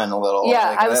our one a little. Yeah,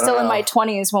 like, I was still in my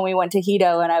 20s when we went to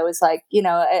Hedo, and I was like,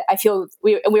 I feel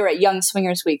we were at Young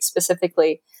Swingers Week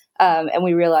specifically, and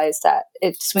we realized that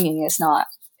swinging is not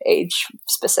age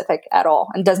specific at all,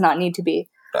 and does not need to be.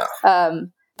 No.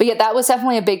 But yeah, that was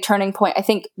definitely a big turning point. I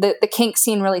think the kink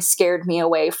scene really scared me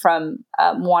away from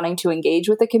wanting to engage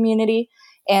with the community.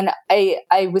 And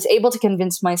I was able to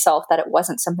convince myself that it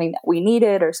wasn't something that we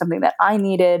needed or something that I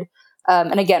needed.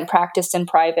 And again, practiced in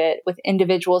private with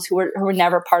individuals who were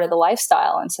never part of the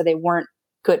lifestyle. And so they weren't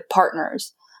good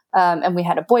partners. And we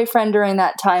had a boyfriend during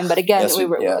that time. But again,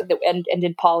 and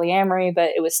did polyamory, but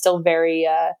it was still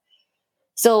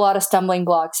still a lot of stumbling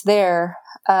blocks there.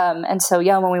 And so,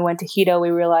 when we went to Hedo, we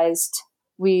realized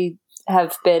we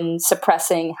have been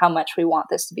suppressing how much we want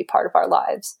this to be part of our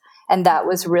lives. And that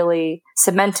was really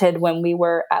cemented when we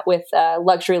were with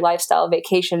Luxury Lifestyle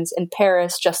Vacations in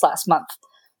Paris just last month.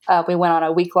 We went on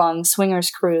a week-long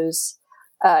swingers cruise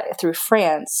through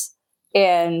France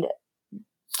and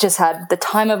just had the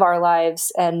time of our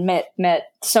lives and met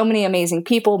so many amazing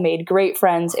people, made great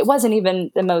friends. It wasn't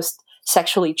even the most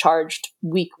sexually charged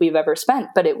week we've ever spent,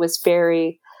 but it was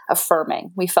very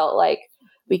affirming. We felt like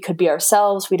we could be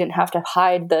ourselves. We didn't have to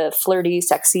hide the flirty,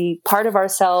 sexy part of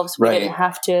ourselves. We didn't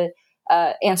have to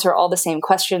answer all the same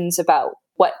questions about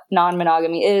what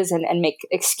non-monogamy is and make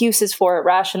excuses for it,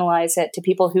 rationalize it to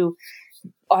people who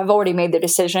have already made their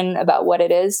decision about what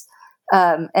it is.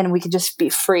 And we could just be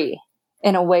free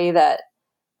in a way that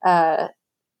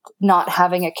not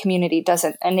having a community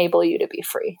doesn't enable you to be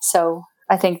free. So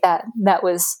I think that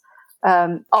was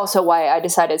also why I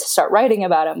decided to start writing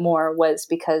about it more, was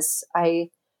because I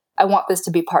want this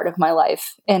to be part of my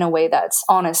life in a way that's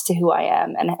honest to who I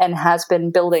am and has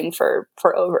been building for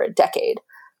over a decade.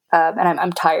 And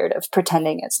I'm tired of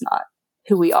pretending it's not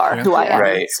who we are, who I am.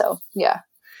 Right. So, yeah.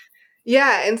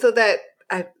 Yeah. And so that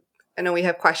I know we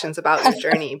have questions about your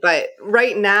journey, but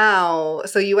right now,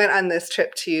 so you went on this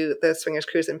trip to the Swingers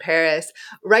Cruise in Paris.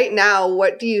 Right now,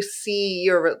 what do you see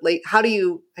how do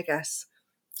you, I guess,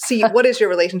 see what does your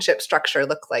relationship structure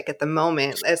look like at the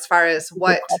moment as far as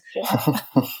what?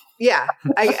 Yeah,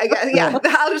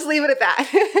 I'll just leave it at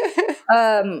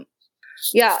that.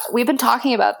 Yeah, we've been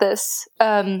talking about this.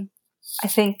 I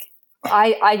think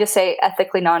I just say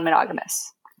ethically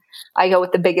non-monogamous. I go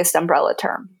with the biggest umbrella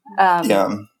term.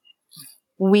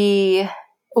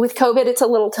 With COVID, it's a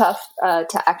little tough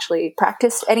to actually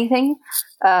practice anything,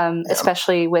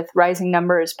 especially with rising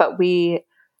numbers. But we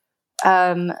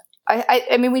dabbled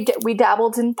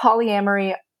in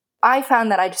polyamory. I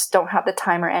found that I just don't have the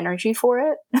time or energy for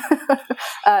it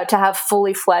to have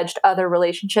fully fledged other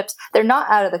relationships. They're not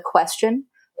out of the question.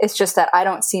 It's just that I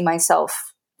don't see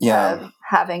myself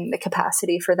having the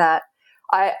capacity for that.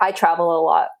 I travel a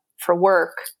lot for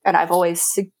work, and I've always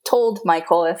told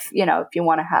Michael, if you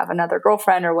want to have another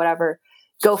girlfriend or whatever,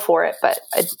 go for it. But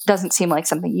it doesn't seem like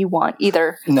something you want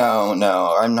either. No,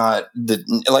 I'm not.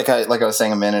 Like I was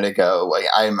saying a minute ago, like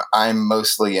I'm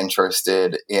mostly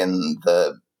interested in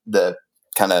the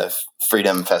kind of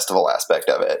freedom festival aspect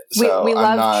of it. So we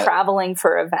love traveling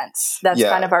for events. That's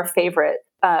kind of our favorite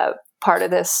part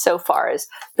of this so far, is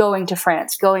going to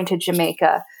France, going to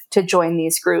Jamaica to join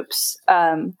these groups.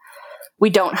 We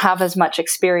don't have as much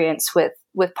experience with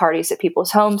parties at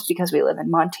people's homes because we live in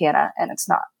Montana and it's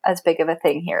not as big of a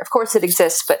thing here. Of course it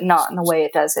exists, but not in the way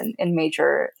it does in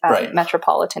major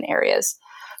metropolitan areas.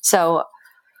 So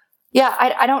yeah,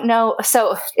 I don't know.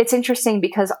 So it's interesting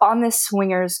because on this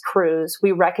swingers cruise,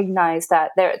 we recognized that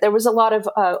there was a lot of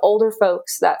older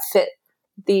folks that fit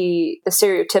the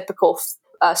stereotypical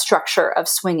structure of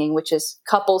swinging, which is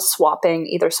couples swapping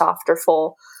either soft or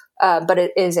full. But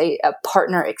it is a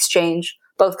partner exchange.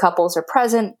 Both couples are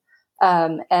present,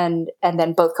 and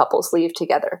then both couples leave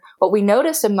together. What we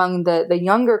noticed among the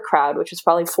younger crowd, which was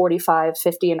probably 45,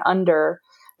 50 and under,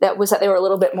 that was that they were a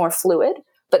little bit more fluid,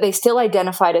 but they still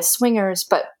identified as swingers,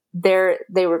 but their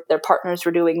partners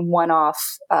were doing one-off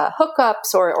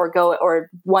hookups, or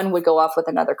one would go off with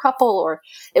another couple, or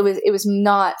it was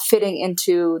not fitting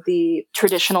into the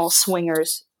traditional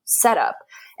swingers setup.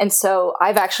 And so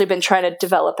I've actually been trying to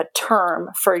develop a term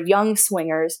for young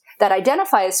swingers that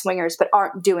identify as swingers but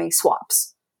aren't doing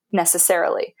swaps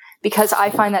necessarily, because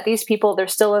I find that these people,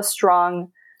 there's still a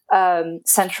strong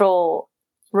central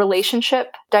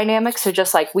relationship dynamic. So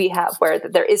just like we have, where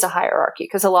there is a hierarchy,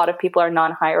 because a lot of people are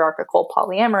non-hierarchical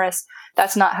polyamorous.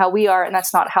 That's not how we are, and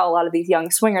that's not how a lot of these young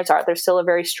swingers are. There's still a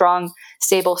very strong,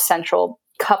 stable, central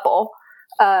couple,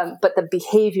 but the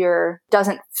behavior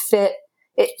doesn't fit.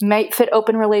 It might fit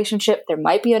open relationship. There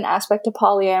might be an aspect of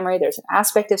polyamory. There's an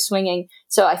aspect of swinging.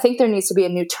 So I think there needs to be a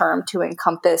new term to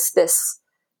encompass this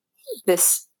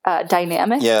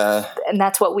dynamic. Yeah. And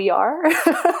that's what we are.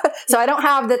 So I don't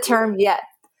have the term yet,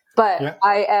 but yeah.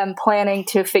 I am planning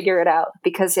to figure it out,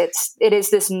 because it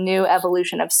is this new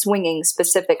evolution of swinging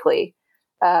specifically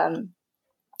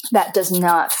that does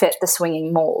not fit the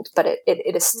swinging mold, but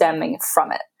it is stemming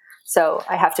from it. So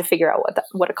I have to figure out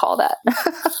what to call that.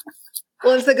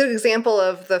 Well, it's a good example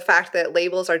of the fact that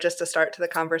labels are just a start to the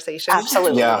conversation.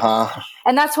 Absolutely. Yeah. Huh?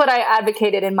 And that's what I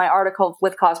advocated in my article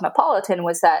with Cosmopolitan,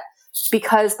 was that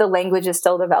because the language is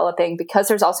still developing, because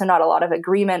there's also not a lot of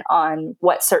agreement on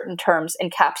what certain terms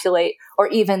encapsulate, or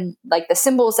even like the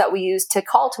symbols that we use to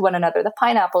call to one another, the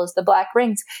pineapples, the black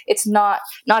rings, it's not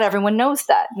everyone knows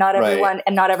that. Not everyone, right.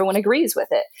 And not everyone agrees with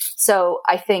it. So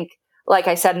I think, like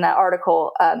I said in that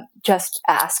article, just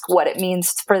ask what it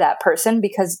means for that person,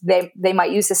 because they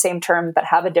might use the same term but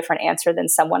have a different answer than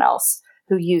someone else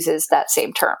who uses that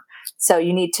same term. So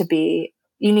you need to be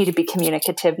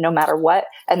communicative no matter what,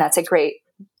 and that's a great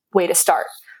way to start.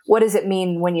 What does it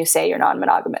mean when you say you're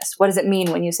non-monogamous? What does it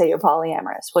mean when you say you're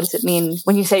polyamorous? What does it mean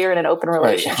when you say you're in an open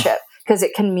relationship? Because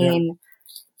it can mean,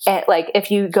 like,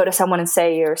 if you go to someone and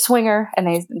say you're a swinger,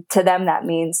 and to them that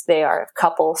means they are a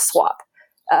couple swap.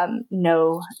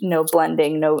 No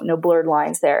blending, no blurred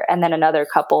lines there. And then another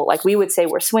couple, like we would say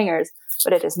we're swingers,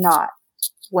 but it does not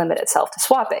limit itself to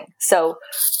swapping. So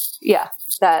yeah,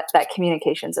 that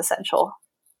communication is essential.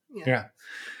 Yeah.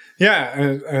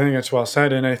 I think that's well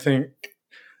said. And I think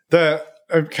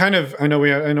I know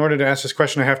in order to ask this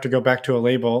question, I have to go back to a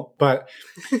label, but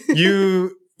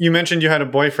you mentioned you had a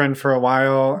boyfriend for a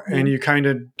while, mm-hmm. and you kind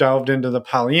of delved into the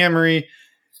polyamory.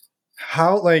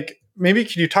 How, maybe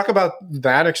could you talk about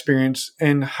that experience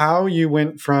and how you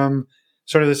went from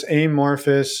sort of this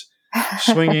amorphous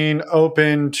swinging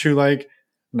open to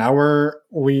now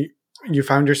you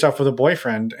found yourself with a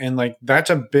boyfriend, and that's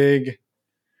a big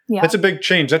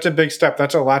change. That's a big step.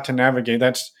 That's a lot to navigate.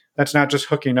 That's not just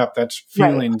hooking up. That's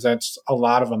feelings. Right. That's a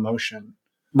lot of emotion.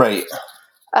 Right.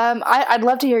 I'd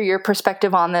love to hear your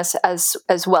perspective on this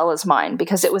as well as mine,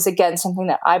 because it was, again, something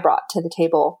that I brought to the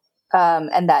table.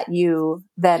 And that you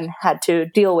then had to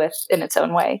deal with in its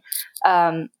own way.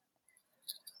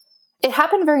 It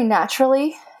happened very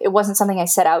naturally. It wasn't something I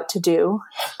set out to do.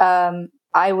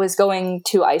 I was going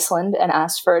to Iceland and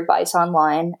asked for advice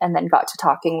online, and then got to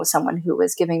talking with someone who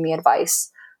was giving me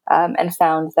advice, and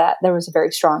found that there was a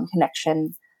very strong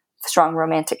connection, strong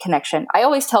romantic connection. I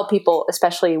always tell people,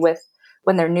 especially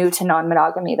when they're new to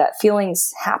non-monogamy, that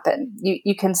feelings happen.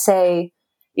 You can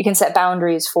set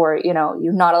boundaries for,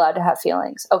 you're not allowed to have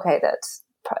feelings. Okay,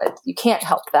 you can't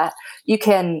help that. You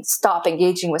can stop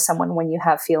engaging with someone when you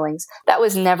have feelings. That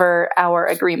was never our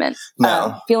agreement.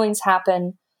 No. Feelings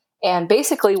happen. And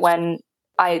basically, when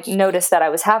I noticed that I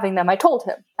was having them, I told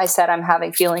him. I said, I'm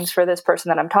having feelings for this person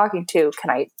that I'm talking to.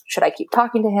 Should I keep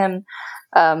talking to him?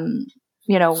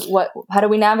 How do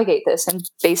we navigate this? And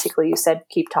basically you said,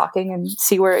 keep talking and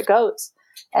see where it goes.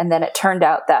 And then it turned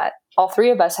out that all three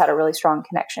of us had a really strong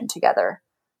connection together.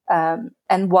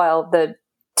 And while the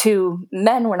two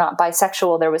men were not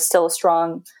bisexual, there was still a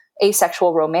strong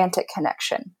asexual romantic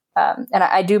connection. And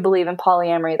I do believe in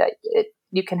polyamory that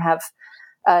you can have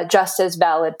just as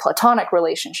valid platonic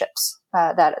relationships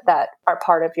that are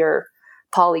part of your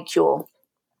polycule.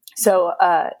 So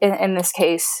in this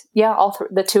case,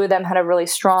 the two of them had a really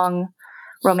strong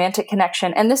romantic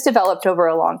connection. And this developed over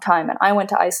a long time. And I went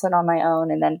to Iceland on my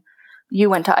own, and then you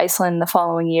went to Iceland the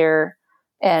following year.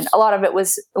 And a lot of it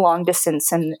was long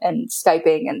distance and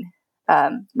Skyping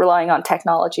and relying on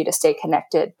technology to stay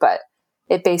connected. But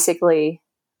it basically,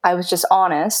 I was just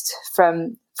honest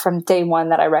from day one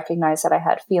that I recognized that I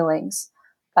had feelings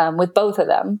with both of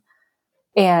them.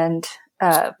 And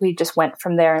we just went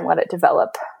from there and let it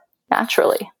develop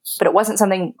naturally. But it wasn't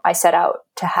something I set out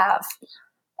to have.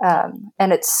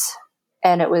 And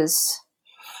it was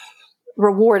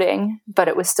rewarding, but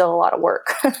it was still a lot of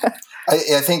work.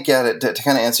 I think, yeah, to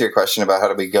kind of answer your question about how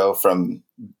do we go from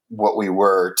what we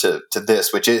were to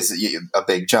this, which is a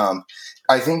big jump.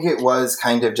 I think it was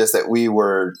kind of just that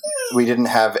we didn't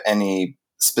have any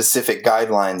specific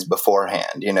guidelines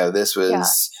beforehand. This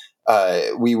was,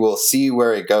 we will see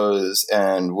where it goes,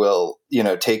 and we'll,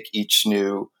 take each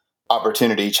new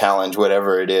opportunity, challenge,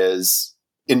 whatever it is,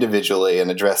 individually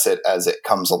and address it as it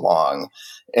comes along.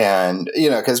 And,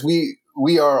 because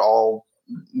we are all,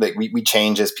 like, we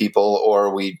change as people,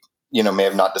 or we, may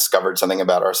have not discovered something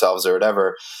about ourselves or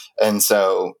whatever. And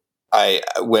so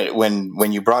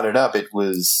when you brought it up, it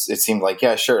seemed like,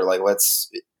 yeah, sure. Like, let's,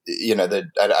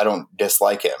 I don't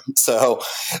dislike him. So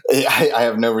I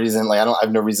have no reason, I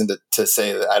have no reason to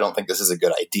say that I don't think this is a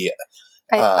good idea.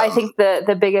 I think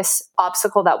the biggest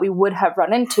obstacle that we would have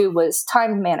run into was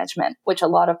time management, which a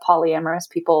lot of polyamorous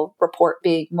people report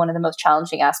being one of the most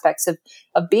challenging aspects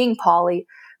of being poly.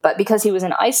 But because he was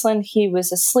in Iceland, he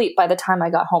was asleep by the time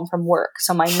I got home from work.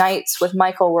 So my nights with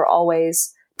Michael were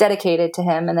always dedicated to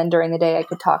him. And then during the day, I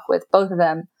could talk with both of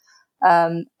them.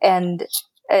 And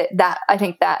that, I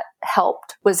think that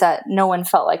helped, was that no one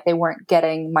felt like they weren't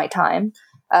getting my time.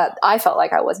 I felt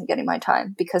like I wasn't getting my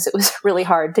time because it was really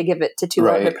hard to give it to two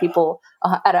other people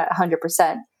at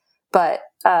 100%. But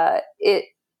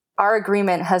our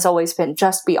agreement has always been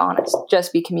just be honest,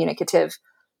 just be communicative.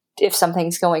 If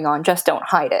something's going on, just don't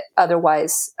hide it.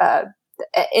 Otherwise,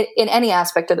 in any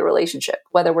aspect of the relationship,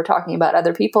 whether we're talking about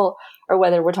other people or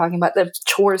whether we're talking about the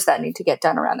chores that need to get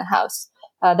done around the house,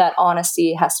 that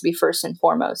honesty has to be first and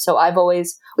foremost. So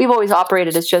we've always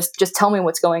operated as just tell me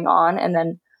what's going on, and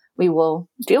then we will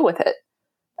deal with it.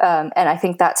 And I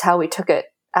think that's how we took it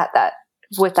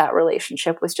with that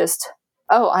relationship, was just,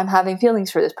 oh, I'm having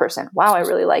feelings for this person. Wow, I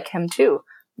really like him too.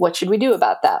 What should we do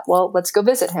about that? Well, let's go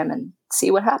visit him and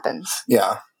see what happens.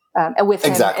 Yeah. And with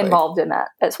him involved in that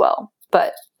as well.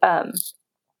 But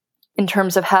in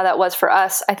terms of how that was for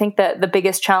us, I think that the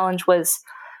biggest challenge was,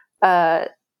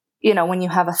 when you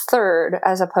have a third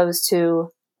as opposed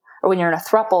to, or when you're in a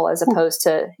throuple as opposed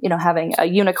to, having a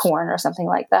unicorn or something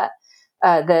like that,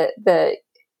 the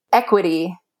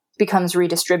equity becomes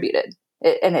redistributed.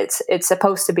 And it's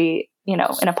supposed to be, in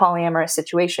a polyamorous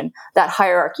situation, that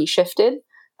hierarchy shifted.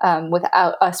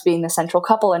 Without us being the central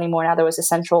couple anymore. Now there was a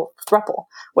central throuple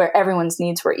where everyone's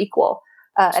needs were equal.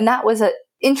 And that was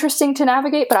interesting to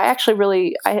navigate, but I actually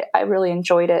really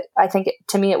enjoyed it. I think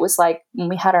to me, it was like when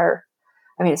we had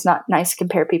it's not nice to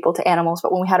compare people to animals,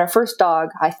 but when we had our first dog,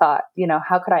 I thought,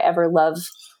 how could I ever love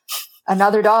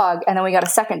another dog? And then we got a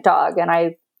second dog, and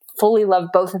I fully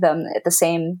loved both of them at the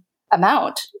same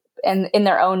amount. And in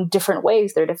their own different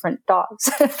ways, they're different dogs.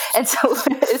 And so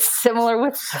it's similar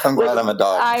with... I'm glad I'm a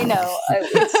dog. I know.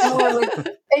 It's similar with...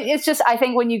 It's just, I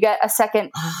think when you get a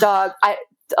second dog,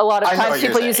 a lot of times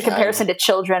people use a comparison to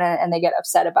children, and they get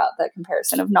upset about the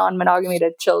comparison of non-monogamy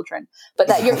to children. But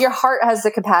that your heart has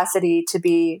the capacity to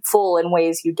be full in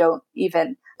ways you don't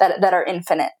even... that are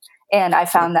infinite. And I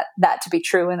found that to be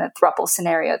true in the throuple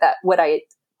scenario, that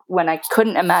when I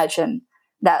couldn't imagine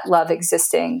that love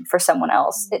existing for someone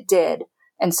else, it did.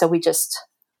 And so we just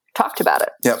talked about it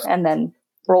and then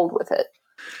rolled with it.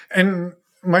 And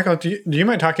Michael, do you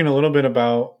mind talking a little bit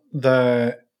about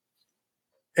the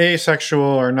asexual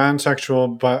or non-sexual,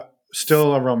 but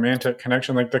still a romantic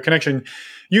connection, like the connection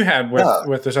you had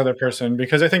with this other person?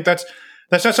 Because I think that's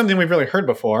not something we've really heard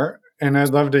before. And I'd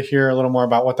love to hear a little more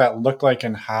about what that looked like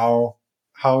and how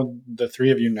the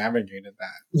three of you navigated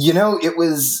that.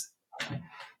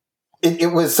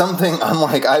 It was something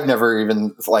unlike I've never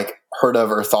even heard of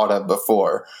or thought of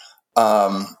before.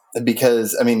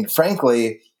 Because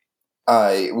frankly,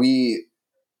 we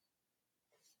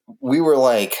were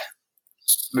like,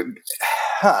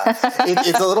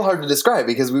 it's a little hard to describe,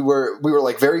 because we were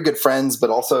like very good friends, but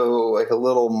also like a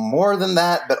little more than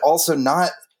that, but also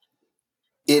not.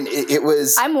 It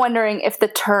was. I'm wondering if the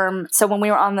term. So when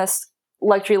we were on this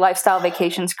luxury lifestyle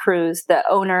vacations cruise, the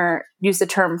owner used the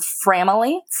term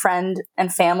framily, friend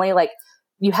and family. Like,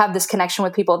 you have this connection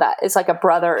with people that is like a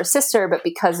brother or sister, but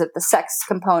because of the sex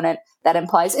component, that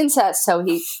implies incest. So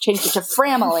he changed it to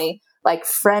framily, like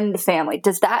friend, family.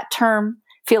 Does that term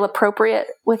feel appropriate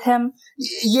with him?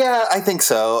 Yeah, I think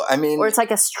so. Or it's like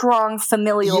a strong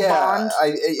familial bond,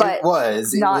 it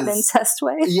was not an incest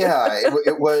way. Yeah,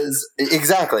 it was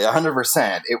exactly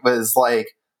 100%. It was like,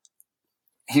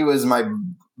 he was my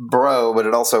bro, but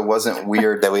it also wasn't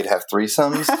weird that we'd have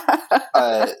threesomes.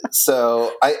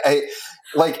 So I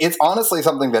it's honestly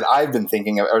something that I've been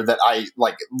thinking of, or that I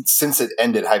since it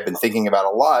ended, I've been thinking about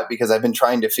a lot, because I've been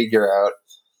trying to figure out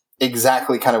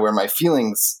exactly kind of where my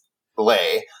feelings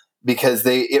lay. because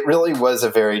it really was a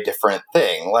very different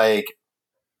thing. Like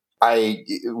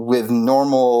with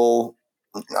normal,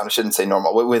 I shouldn't say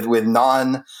normal, with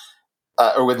non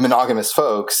or with monogamous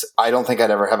folks, I don't think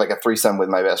I'd ever have like a threesome with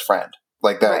my best friend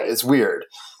like that. Right. It's weird,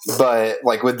 but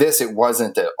like with this, it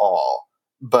wasn't at all.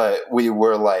 But we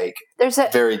were like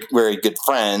very, very good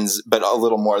friends, but a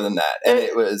little more than that. And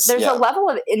there's a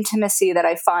level of intimacy that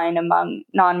I find among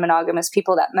non-monogamous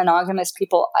people that monogamous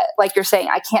people, like you're saying,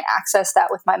 I can't access that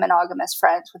with my monogamous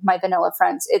friends, with my vanilla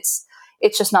friends. It's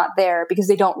just not there because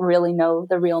they don't really know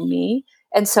the real me.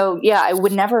 And so, yeah, I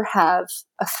would never have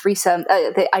a threesome.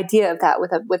 The idea of that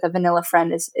with a vanilla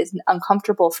friend is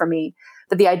uncomfortable for me.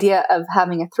 But the idea of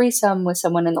having a threesome with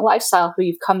someone in the lifestyle who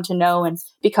you've come to know and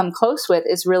become close with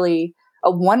is really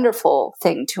a wonderful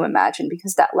thing to imagine,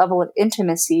 because that level of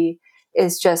intimacy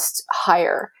is just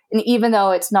higher. And even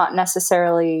though it's not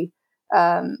necessarily,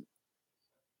 there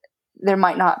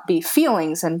might not be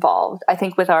feelings involved. I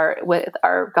think with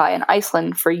our guy in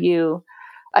Iceland, for you,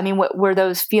 I mean, what were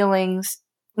those feelings?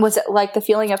 Was it like the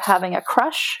feeling of having a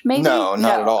crush, maybe? No,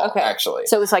 not at all, actually.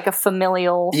 So it was like a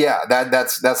familial... Yeah,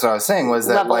 that's what I was saying, was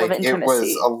that like it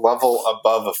was a level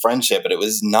above a friendship, but it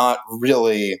was not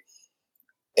really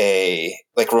a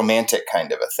like romantic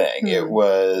kind of a thing. It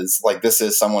was like, this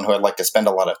is someone who I'd like to spend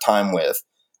a lot of time with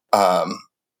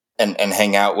and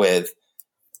hang out with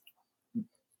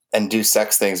and do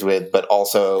sex things with, but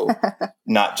also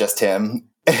not just him.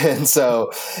 And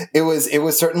so it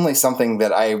was certainly something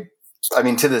that I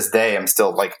mean, to this day, I'm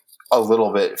still like a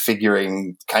little bit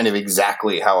figuring kind of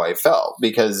exactly how I felt,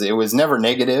 because it was never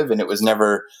negative and it was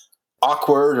never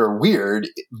awkward or weird,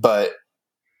 but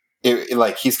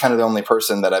like, he's kind of the only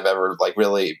person that I've ever like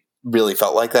really, really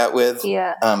felt like that with.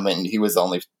 Yeah. And he was that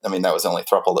was the only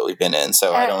throuple that we've been in.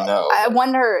 So I don't know. I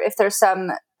wonder if there's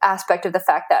some aspect of the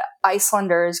fact that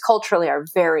Icelanders culturally are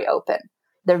very open.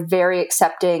 They're very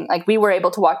accepting. Like, we were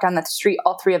able to walk down the street,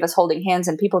 all three of us holding hands,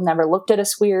 and people never looked at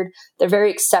us weird. They're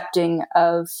very accepting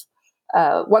of,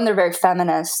 they're very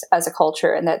feminist as a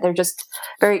culture, and that they're just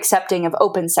very accepting of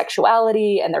open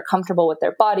sexuality, and they're comfortable with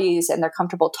their bodies, and they're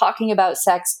comfortable talking about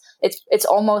sex. It's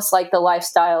almost like the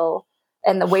lifestyle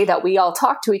and the way that we all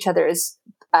talk to each other is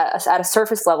at a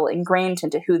surface level ingrained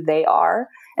into who they are.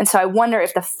 And so I wonder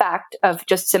if the fact of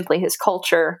just simply his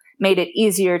culture made it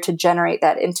easier to generate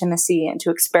that intimacy and to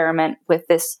experiment with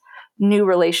this new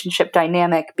relationship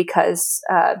dynamic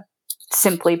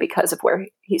simply because of where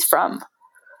he's from.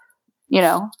 You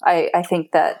know, I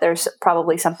think that there's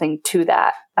probably something to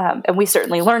that. And we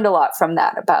certainly learned a lot from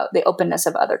that about the openness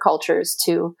of other cultures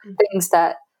to things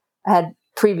that had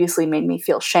previously made me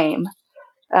feel shame.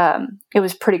 It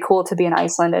was pretty cool to be in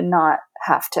Iceland and not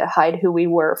have to hide who we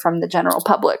were from the general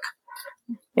public,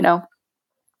 you know?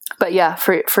 But yeah,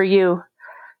 for you,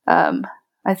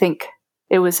 I think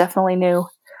it was definitely new.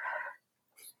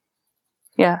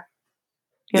 Yeah.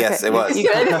 Yes, it was.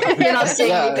 You good? You're not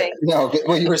saying anything. No,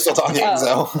 well, you were still talking,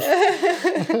 so.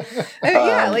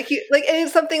 Yeah, and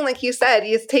it's something like you said,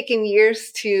 it's taken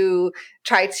years to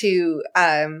try to,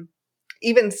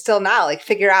 even still now, like,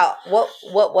 figure out what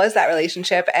was that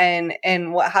relationship and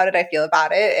how did I feel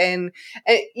about it? And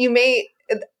you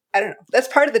I don't know, that's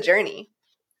part of the journey.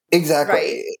 Exactly.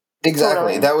 Right? Exactly.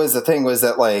 Totally. That was the thing, was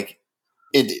that like,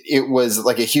 it was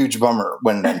like a huge bummer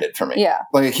when it ended for me. Yeah.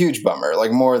 Like a huge bummer,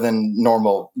 like more than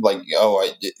normal, like,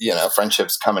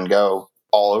 friendships come and go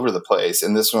all over the place.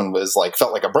 And this one was like,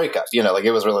 felt like a breakup, like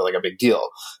it was really like a big deal.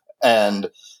 And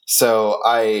so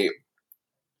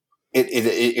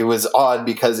it was odd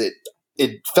because it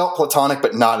felt platonic,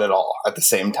 but not at all at the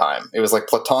same time. It was like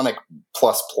platonic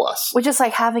plus. Which is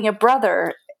like having a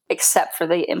brother, except for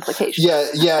the implications.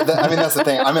 Yeah. That's the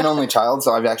thing. I'm an only child,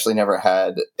 so I've actually never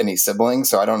had any siblings,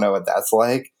 so I don't know what that's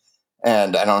like.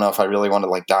 And I don't know if I really want to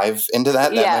like dive into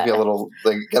that. That might be a little,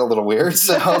 like, get a little weird.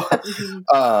 So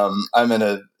I'm going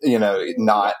to,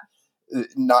 not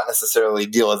necessarily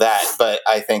deal with that. But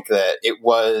I think that it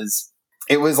was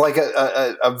like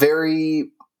a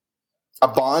very, a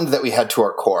bond that we had to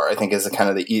our core, I think, is kind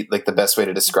of the best way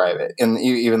to describe it. And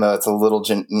even though it's a little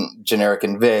generic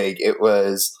and vague, it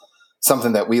was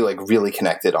something that we like really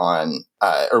connected on,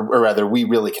 or rather we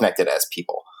really connected as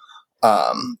people.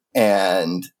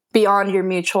 And beyond your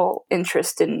mutual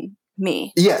interest in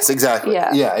me. Yes, exactly.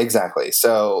 Yeah, exactly.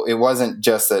 So it wasn't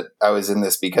just that I was in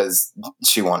this because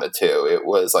she wanted to. It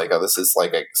was like, oh, this is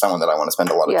like someone that I want to spend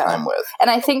a lot of time with. And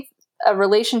I think a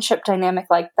relationship dynamic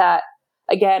like that,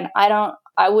 again,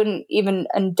 I wouldn't even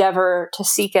endeavor to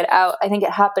seek it out. I think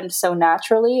it happened so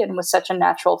naturally and was such a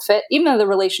natural fit. Even though the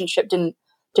relationship didn't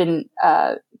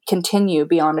continue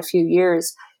beyond a few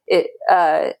years,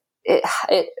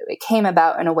 it came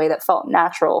about in a way that felt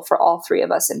natural for all three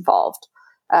of us involved.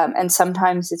 And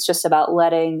sometimes it's just about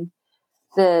letting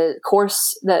the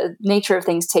nature of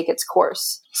things take its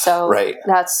course. So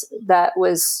that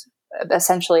was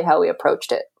essentially how we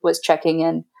approached it, was checking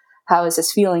in. How is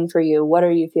this feeling for you? What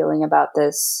are you feeling about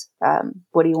this?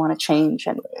 What do you want to change?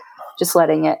 And just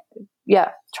letting it,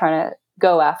 trying to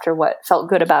go after what felt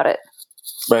good about it.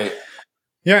 Right.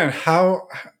 Yeah. And how,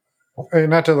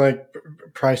 not to like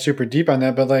pry super deep on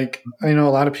that, but like, I know a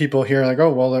lot of people here like,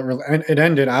 oh, well, it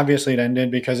ended. Obviously it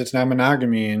ended because it's not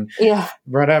monogamy and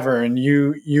whatever. And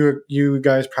you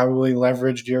guys probably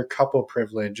leveraged your couple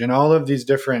privilege and all of these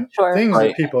different things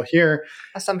that people hear.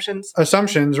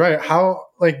 Assumptions, right? How,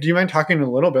 like, do you mind talking a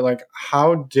little bit, like,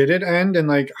 how did it end? And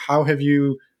like, how have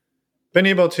you been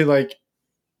able to like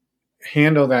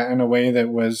handle that in a way that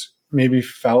was maybe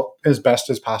felt as best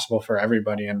as possible for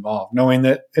everybody involved, knowing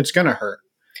that it's going to hurt?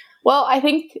 Well, I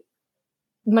think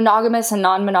monogamous and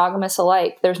non-monogamous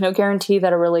alike, there's no guarantee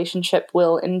that a relationship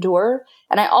will endure.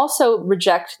 And I also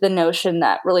reject the notion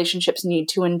that relationships need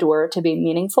to endure to be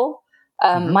meaningful.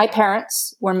 My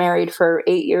parents were married for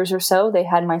 8 years or so. They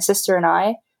had my sister and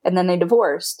I, and then they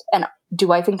divorced. And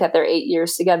do I think that their 8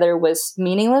 years together was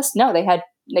meaningless? No,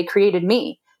 they created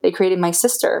me. They created my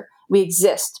sister. We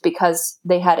exist because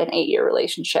they had an 8-year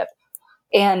relationship.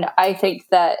 And I think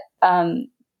that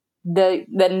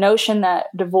the notion that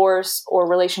divorce or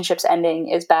relationships ending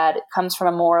is bad comes from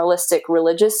a moralistic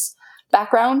religious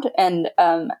background. And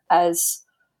as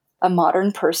a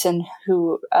modern person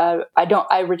who I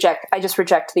just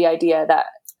reject the idea that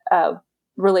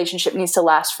relationship needs to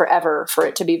last forever for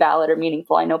it to be valid or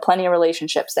meaningful. I know plenty of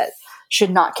relationships that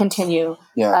should not continue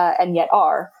and yet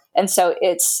are. And so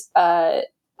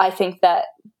I think that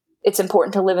it's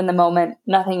important to live in the moment.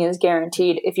 Nothing is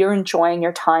guaranteed. If you're enjoying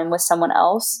your time with someone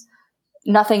else,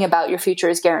 nothing about your future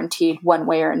is guaranteed one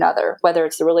way or another, whether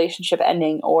it's the relationship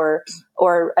ending or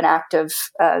an act of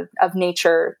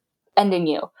nature ending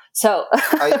you. So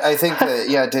I think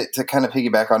that, to kind of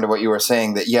piggyback onto what you were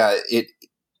saying, that,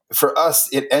 for us,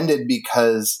 it ended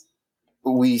because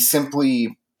we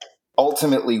simply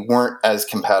ultimately weren't as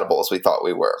compatible as we thought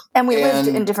we were. And we lived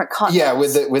in different continents. Yeah,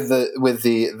 with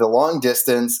the long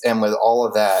distance and with all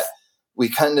of that, we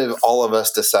kind of, all of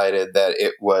us decided that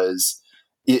it was,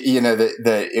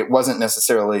 that it wasn't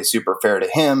necessarily super fair to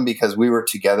him because we were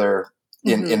together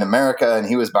in America and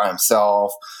he was by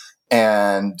himself.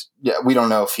 And I don't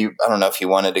know if he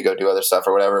wanted to go do other stuff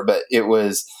or whatever, but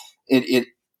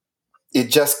it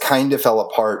just kind of fell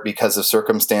apart because of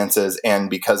circumstances and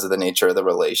because of the nature of the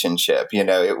relationship.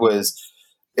 It was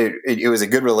a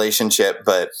good relationship,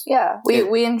 but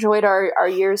we enjoyed our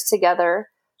years together.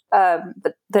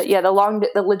 But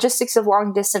the logistics of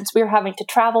long distance, we were having to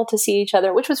travel to see each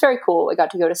other, which was very cool. I got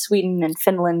to go to Sweden and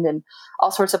Finland and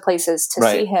all sorts of places to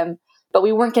see him, but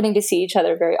we weren't getting to see each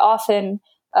other very often.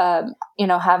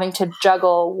 Having to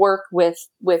juggle work with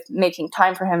making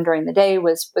time for him during the day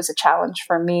was a challenge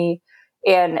for me.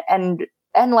 And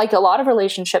like a lot of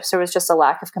relationships, there was just a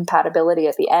lack of compatibility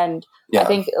at the end. I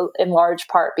think in large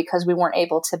part because we weren't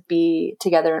able to be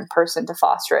together in person to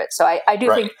foster it. So I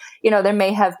do think, there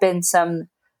may have been some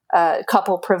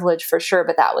couple privilege for sure,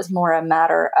 but that was more a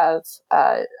matter of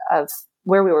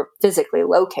where we were physically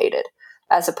located,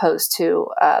 as opposed to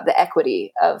the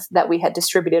equity that we had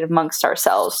distributed amongst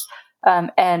ourselves.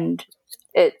 And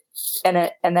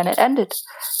then it ended.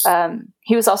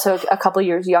 He was also a couple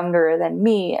years younger than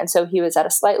me, and so he was at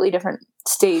a slightly different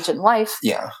stage in life.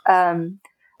 Yeah. And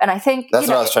I think that's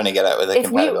what I was trying to get at with the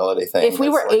compatibility thing. If we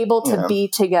were able to be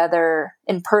together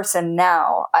in person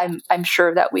now, I'm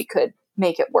sure that we could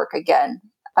make it work again.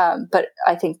 But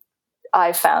I think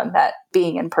I found that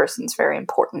being in person is very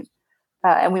important.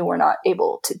 And we were not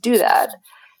able to do that.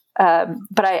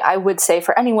 But I would say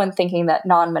for anyone thinking that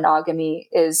non-monogamy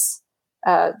is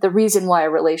the reason why a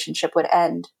relationship would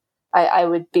end, I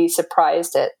would be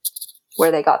surprised at where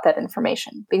they got that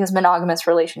information, because monogamous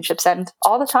relationships end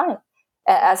all the time,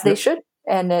 as they should.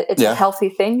 And it's a healthy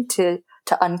thing to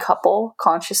uncouple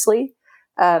consciously.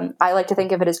 I like to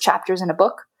think of it as chapters in a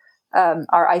book.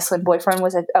 Our Iceland boyfriend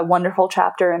was a wonderful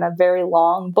chapter in a very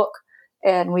long book.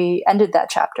 And we ended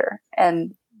that chapter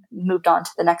and moved on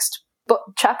to the next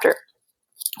chapter,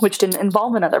 which didn't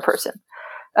involve another person.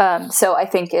 So I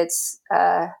think it's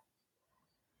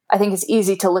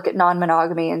easy to look at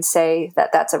non-monogamy and say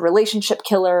that that's a relationship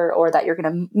killer, or that you're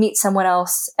going to meet someone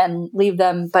else and leave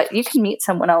them. But you can meet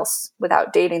someone else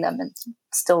without dating them and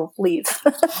still leave.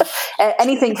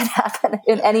 Anything can happen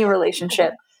in any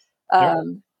relationship.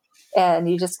 And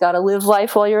you just got to live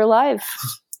life while you're alive.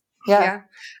 Yeah.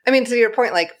 I mean, to your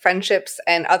point, like friendships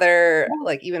and other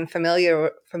like even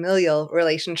familial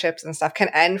relationships and stuff can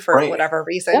end for whatever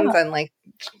reasons and like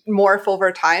morph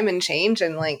over time and change.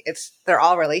 And like they're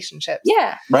all relationships.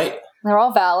 Yeah. Right. They're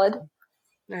all valid.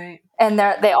 Right. And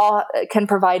they all can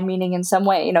provide meaning in some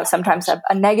way. Sometimes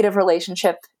a negative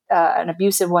relationship, an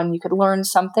abusive one, you could learn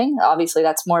something. Obviously,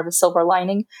 that's more of a silver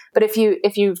lining. But if you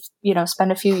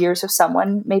spend a few years with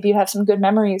someone, maybe you have some good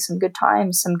memories, some good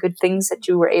times, some good things that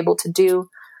you were able to do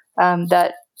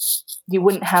that you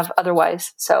wouldn't have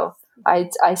otherwise. So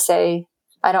I say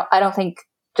I don't think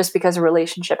just because a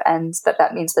relationship ends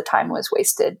that means the time was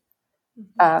wasted.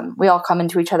 We all come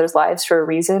into each other's lives for a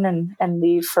reason and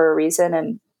leave for a reason,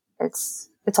 and it's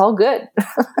all good.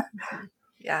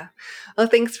 Yeah. Well,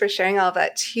 thanks for sharing all of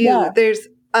that too. Yeah. There's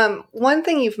one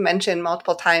thing you've mentioned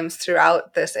multiple times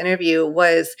throughout this interview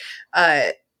was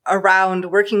around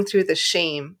working through the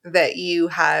shame that you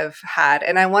have had.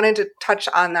 And I wanted to touch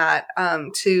on that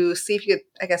to see if you could,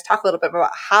 I guess, talk a little bit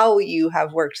about how you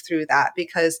have worked through that,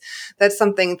 because that's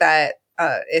something that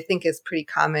I think is pretty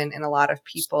common in a lot of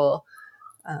people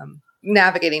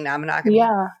navigating non-monogamy.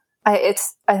 Yeah. I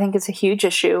think it's a huge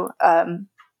issue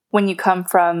when you come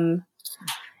from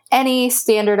any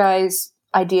standardized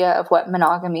idea of what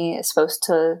monogamy is supposed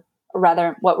to,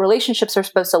 rather what relationships are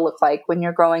supposed to look like when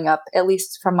you're growing up, at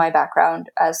least from my background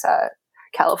as a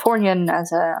Californian,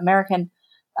 as an American,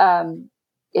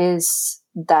 is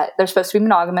that they're supposed to be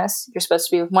monogamous. You're supposed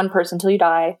to be with one person till you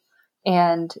die,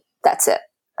 and that's it.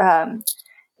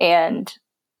 And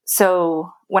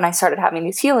so when I started having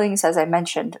these feelings, as I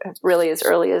mentioned, really as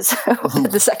early as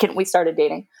the second we started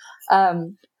dating,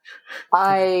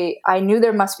 I knew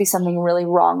there must be something really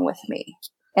wrong with me.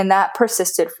 And that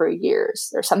persisted for years.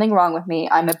 There's something wrong with me.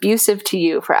 I'm abusive to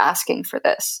you for asking for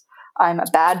this. I'm a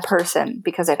bad person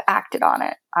because I've acted on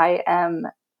it.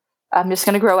 I'm just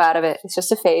going to grow out of it. It's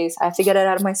just a phase. I have to get it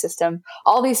out of my system.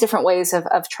 All these different ways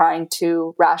of trying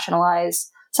to rationalize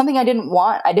something I didn't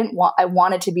want. I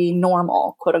wanted to be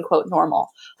normal, quote unquote normal.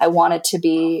 I wanted to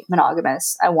be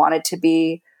monogamous. I wanted to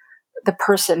be the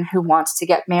person who wants to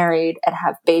get married and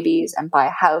have babies and buy a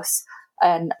house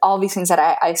and all these things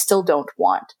that I still don't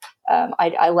want.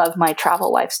 I love my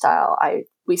travel lifestyle.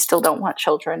 We still don't want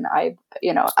children.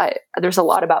 There's a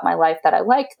lot about my life that I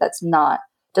like does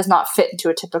not fit into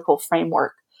a typical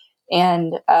framework.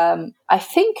 And I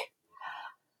think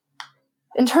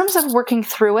in terms of working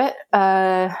through it,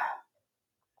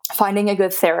 finding a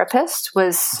good therapist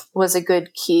was a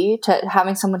good key to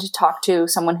having someone to talk to,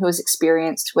 someone who is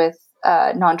experienced with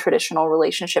non-traditional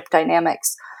relationship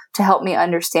dynamics to help me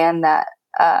understand that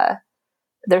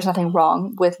there's nothing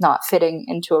wrong with not fitting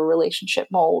into a relationship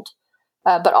mold.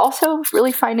 But also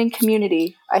really finding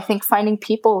community. I think finding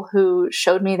people who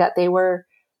showed me that they were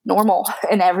normal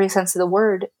in every sense of the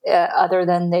word, other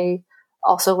than they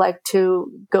also like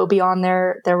to go beyond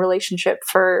their relationship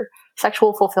for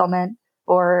sexual fulfillment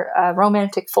or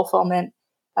romantic fulfillment,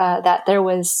 that there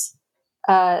was,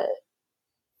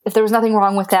 if there was nothing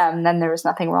wrong with them, then there was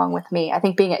nothing wrong with me. I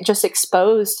think being just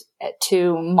exposed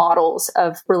to models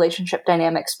of relationship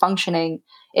dynamics functioning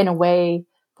in a way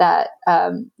that,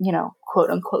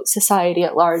 quote unquote, society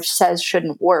at large says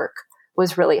shouldn't work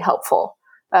was really helpful.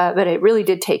 But it really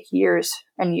did take years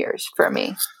and years for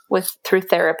me through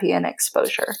therapy and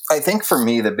exposure. I think for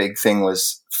me, the big thing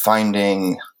was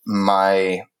finding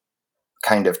my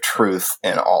kind of truth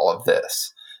in all of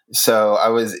this. So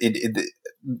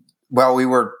while we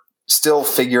were still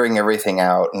figuring everything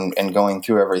out and going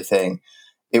through everything,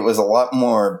 it was a lot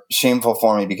more shameful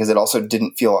for me because it also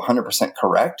didn't feel 100%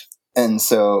 correct. And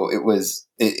so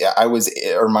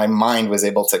my mind was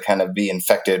able to kind of be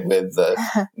infected with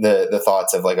the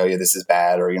thoughts of like, oh yeah, this is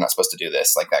bad, or you're not supposed to do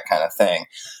this, like that kind of thing.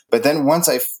 But then once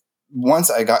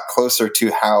I got closer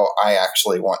to how I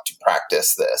actually want to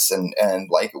practice this and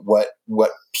like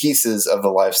what pieces of the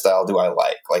lifestyle do I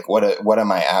like what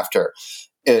am I after,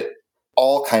 it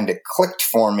all kind of clicked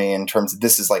for me in terms of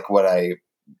this is like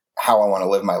how I want to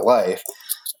live my life.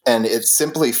 And it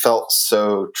simply felt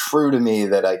so true to me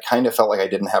that I kind of felt like I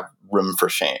didn't have room for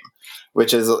shame,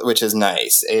 which is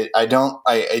nice.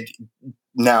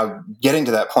 Now getting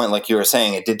to that point, like you were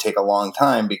saying, it did take a long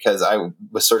time because I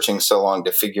was searching so long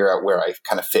to figure out where I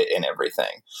kind of fit in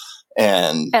everything.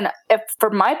 And for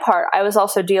my part, I was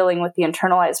also dealing with the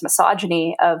internalized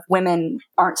misogyny of women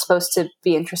aren't supposed to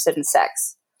be interested in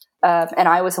sex. And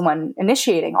I was the one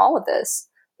initiating all of this.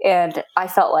 And I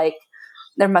felt like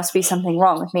there must be something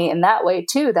wrong with me in that way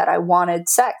too, that I wanted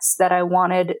sex, that I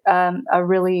wanted a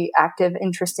really active,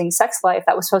 interesting sex life.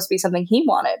 That was supposed to be something he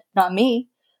wanted, not me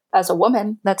as a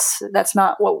woman. That's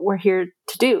not what we're here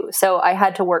to do. So I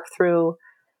had to work through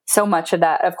so much of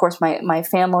that, of course, my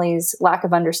family's lack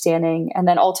of understanding and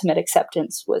then ultimate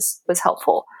acceptance was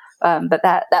helpful. But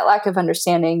that lack of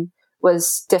understanding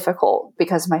was difficult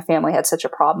because my family had such a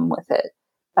problem with it.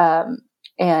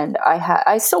 And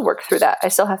I still work through that. I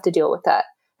still have to deal with that.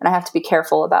 And I have to be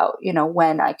careful about,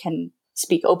 when I can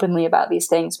speak openly about these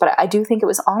things. But I do think it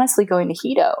was honestly going to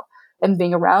Hedo and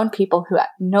being around people who at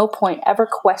no point ever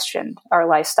questioned our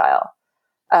lifestyle.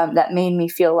 That made me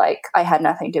feel like I had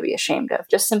nothing to be ashamed of.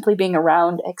 Just simply being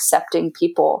around, accepting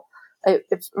people.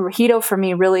 Hedo for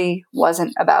me really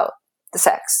wasn't about the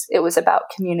sex. It was about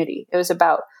community. It was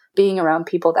about being around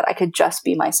people that I could just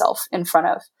be myself in front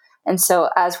of. And so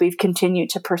as we've continued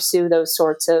to pursue those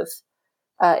sorts of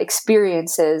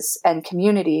experiences and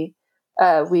community,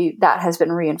 that has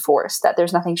been reinforced, that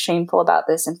there's nothing shameful about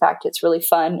this. In fact, it's really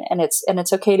fun, and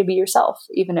it's okay to be yourself,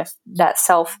 even if that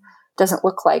self doesn't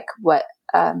look like what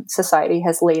society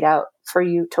has laid out for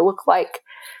you to look like.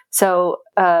 So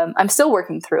I'm still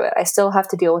working through it. I still have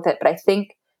to deal with it, but I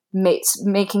think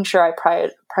making sure I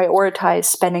prioritize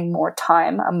spending more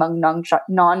time among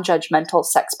non-judgmental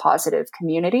sex-positive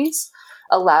communities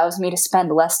allows me to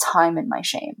spend less time in my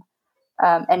shame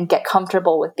and get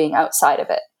comfortable with being outside of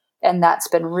it. And that's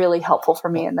been really helpful for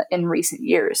me in recent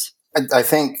years. I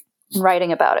think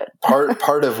writing about it.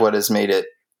 part of what has made it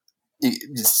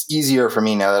easier for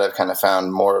me now that I've kind of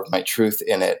found more of my truth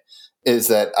in it is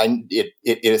that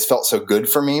it has felt so good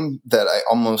for me that I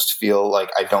almost feel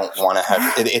like I don't want to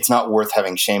have it's not worth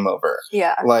having shame over.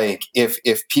 Yeah. Like if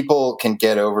people can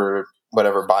get over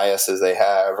whatever biases they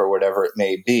have or whatever it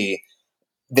may be,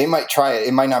 they might try it.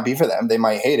 It might not be for them. They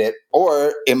might hate it,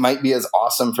 or it might be as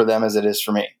awesome for them as it is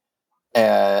for me.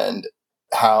 And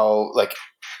how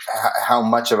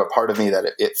much of a part of me that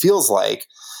it feels like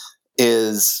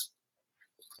is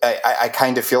I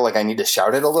kind of feel like I need to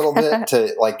shout it a little bit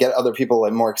to like get other people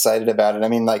more excited about it. I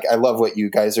mean, like, I love what you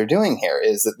guys are doing here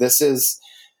is that this is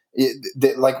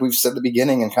like we've said at the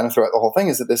beginning and kind of throughout the whole thing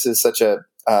is that this is such a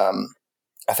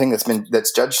thing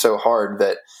that's judged so hard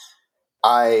that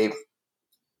I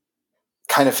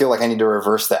kind of feel like I need to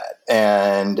reverse that.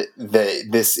 And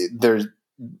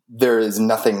there is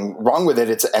nothing wrong with it.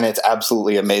 It's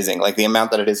absolutely amazing. Like the amount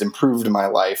that it has improved my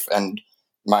life and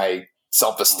my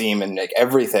self-esteem and like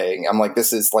everything. I'm like,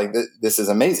 this is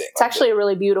amazing. It's actually a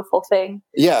really beautiful thing.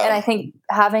 Yeah. And I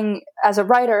think as a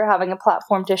writer, having a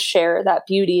platform to share that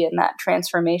beauty and that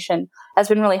transformation has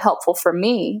been really helpful for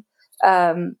me.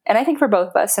 And I think for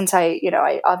both of us, since I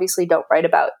obviously don't write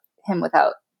about him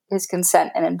without his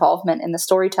consent and involvement in the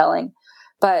storytelling,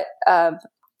 but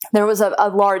there was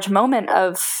a large moment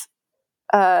of,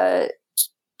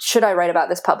 should I write about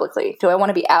this publicly? Do I want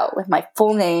to be out with my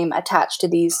full name attached to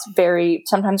these very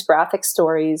sometimes graphic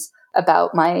stories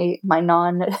about my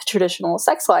non-traditional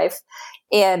sex life?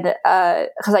 And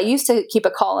because I used to keep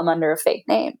a column under a fake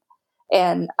name.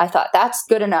 And I thought, that's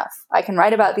good enough. I can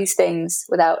write about these things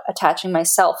without attaching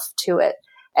myself to it.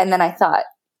 And then I thought,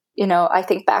 I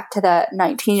think back to that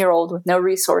 19-year-old with no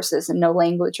resources and no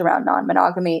language around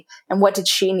non-monogamy. And what did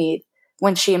she need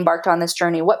when she embarked on this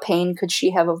journey? What pain could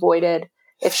she have avoided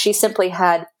if she simply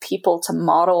had people to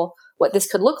model what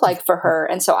this could look like for her?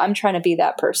 And so I'm trying to be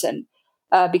that person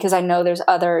because I know there's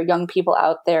other young people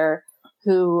out there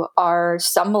who are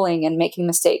stumbling and making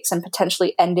mistakes and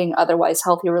potentially ending otherwise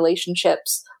healthy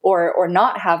relationships or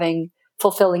not having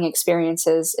fulfilling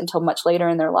experiences until much later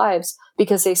in their lives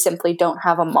because they simply don't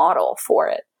have a model for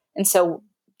it. And so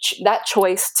that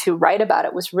choice to write about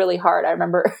it was really hard. I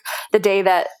remember the day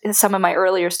that some of my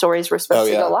earlier stories were supposed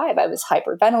to go live. I was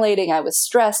hyperventilating. I was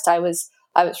stressed. I was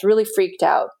really freaked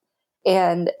out.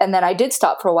 And then I did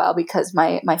stop for a while because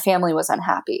my family was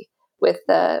unhappy with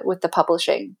the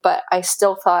publishing. But I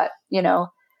still thought,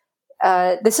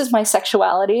 this is my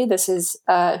sexuality. This is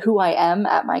who I am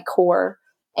at my core.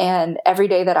 And every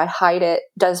day that I hide it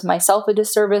does myself a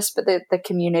disservice, but the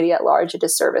community at large a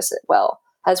disservice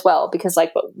as well, because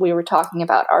like what we were talking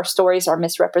about, our stories are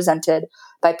misrepresented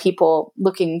by people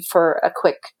looking for a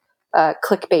quick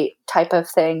clickbait type of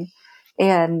thing.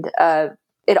 And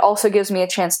it also gives me a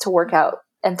chance to work out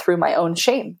and through my own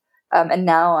shame. And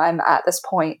now I'm at this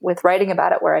point with writing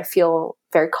about it where I feel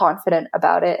very confident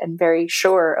about it and very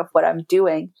sure of what I'm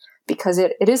doing because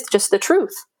it is just the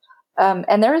truth.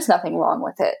 And there is nothing wrong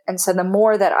with it. And so the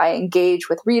more that I engage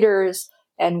with readers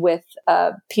and with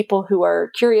people who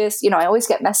are curious, I always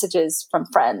get messages from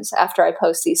friends after I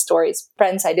post these stories,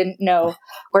 friends I didn't know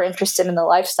were interested in the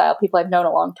lifestyle, people I've known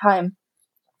a long time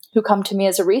who come to me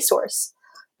as a resource.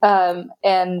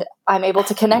 And I'm able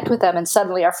to connect with them. And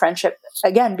suddenly our friendship,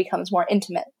 again, becomes more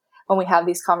intimate when we have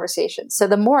these conversations. So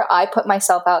the more I put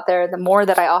myself out there, the more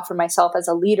that I offer myself as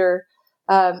a leader,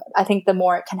 I think the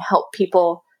more it can help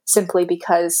people, simply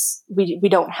because we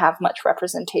don't have much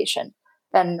representation.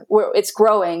 And it's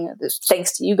growing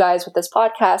thanks to you guys with this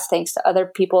podcast, thanks to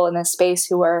other people in this space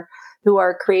who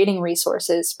are creating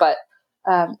resources. But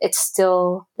there's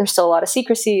still a lot of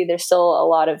secrecy. There's still a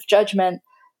lot of judgment.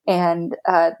 And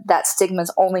that stigma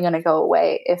is only going to go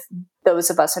away if those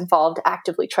of us involved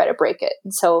actively try to break it.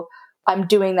 And so I'm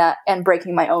doing that and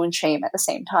breaking my own shame at the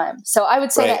same time. So I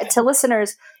would say that to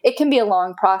listeners, it can be a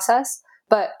long process,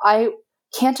 but I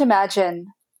can't imagine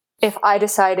if I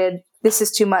decided this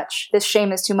is too much, this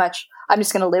shame is too much, I'm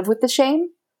just going to live with the shame,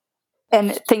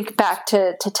 and think back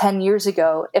to 10 years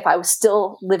ago, if I was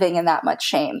still living in that much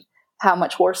shame, how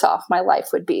much worse off my life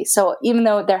would be. So even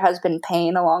though there has been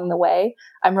pain along the way,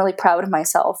 I'm really proud of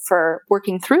myself for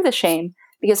working through the shame,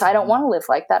 because I don't want to live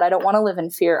like that. I don't want to live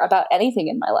in fear about anything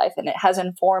in my life. And it has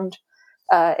informed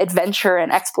adventure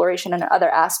and exploration and other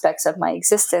aspects of my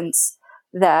existence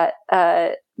that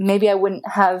maybe I wouldn't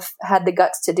have had the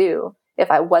guts to do if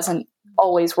I wasn't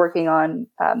always working on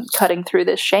cutting through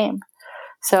this shame.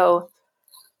 So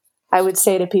I would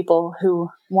say to people who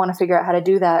want to figure out how to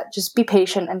do that, just be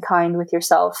patient and kind with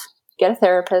yourself. Get a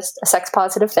therapist, a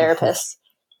sex-positive therapist,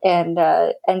 and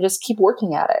just keep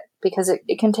working at it, because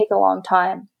it can take a long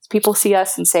time. People see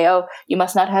us and say, oh, you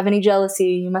must not have any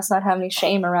jealousy. You must not have any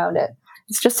shame around it.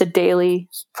 It's just a daily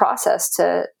process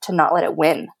to not let it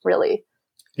win, really.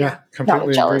 Yeah,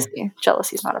 completely jealousy. agree.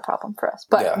 Jealousy is not a problem for us,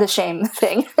 but the shame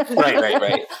thing.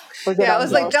 Right. Yeah, I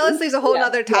was like, jealousy is a whole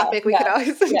other topic we could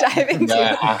always dive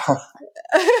into.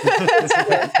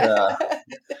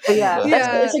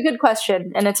 It's a good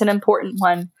question, and it's an important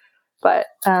one. But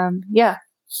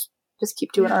just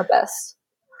keep doing our best.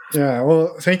 Yeah,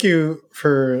 well, thank you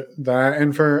for that,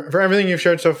 and for everything you've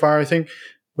shared so far. I think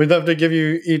we'd love to give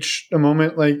you each a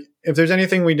moment, like if there's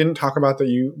anything we didn't talk about that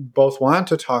you both want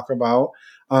to talk about,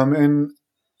 and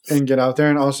get out there.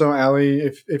 And also, Allie,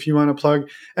 if you want to plug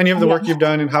any of the work you've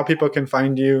done and how people can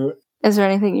find you. Is there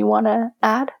anything you want to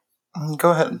add?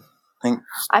 Go ahead.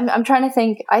 I'm trying to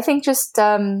think. I think just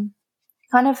kind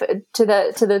of to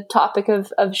the topic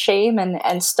of shame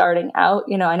and starting out.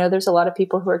 I know there's a lot of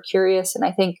people who are curious, and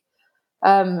I think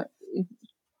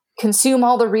consume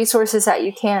all the resources that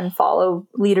you can. Follow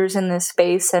leaders in this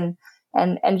space, and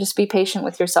just be patient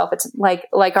with yourself. It's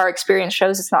like our experience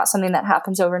shows, it's not something that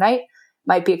happens overnight.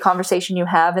 Might be a conversation you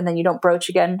have and then you don't broach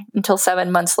again until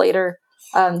 7 months later.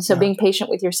 Being patient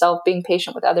with yourself, being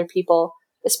patient with other people,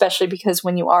 especially because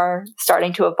when you are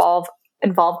starting to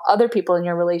involve other people in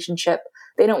your relationship,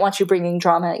 they don't want you bringing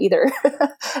drama either.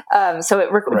 So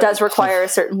it does require a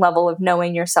certain level of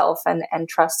knowing yourself and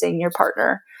trusting your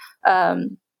partner,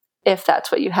 if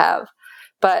that's what you have.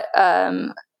 But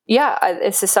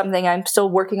this is something I'm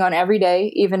still working on every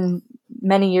day, even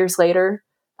many years later.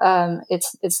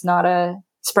 It's not a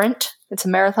sprint; it's a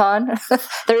marathon.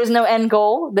 There is no end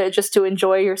goal. They're just to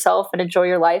enjoy yourself and enjoy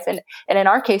your life, and in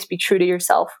our case, be true to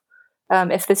yourself.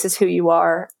 If this is who you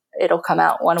are, it'll come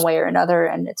out one way or another,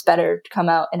 and it's better to come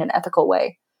out in an ethical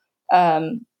way.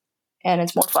 And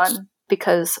it's more fun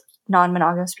because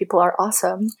non-monogamous people are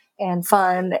awesome and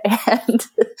fun, and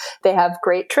they have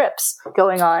great trips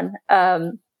going on.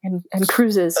 And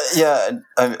cruises.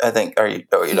 I think. Are you?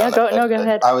 Oh, you're not. Go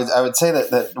ahead. I would say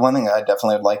that one thing I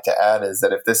definitely would like to add is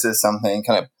that if this is something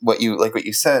kind of what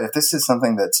you said, if this is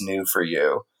something that's new for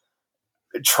you,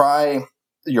 try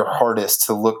your hardest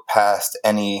to look past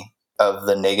any of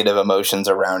the negative emotions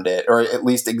around it, or at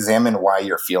least examine why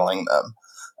you're feeling them.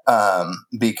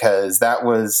 Because that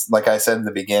was, like I said at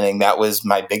the beginning, that was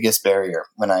my biggest barrier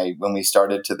when we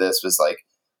started to this, was like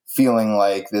feeling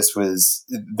like this was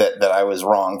that I was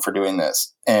wrong for doing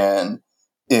this, and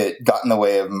it got in the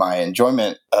way of my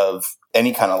enjoyment of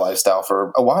any kind of lifestyle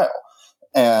for a while.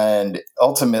 And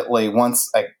ultimately, once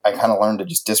I kind of learned to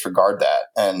just disregard that,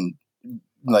 and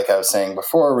like I was saying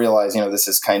before, realize, this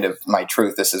is kind of my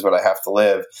truth. This is what I have to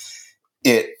live.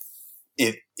 It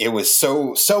was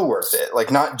so worth it. Like,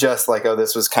 not just like, oh,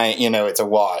 this was kind of, it's a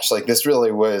wash. Like, this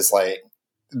really was like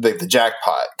the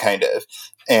jackpot kind of.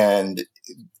 And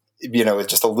with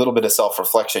just a little bit of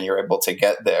self-reflection, you're able to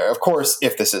get there. Of course,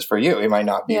 if this is for you, it might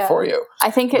not be for you.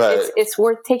 I think it's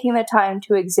worth taking the time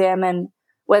to examine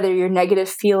whether your negative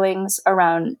feelings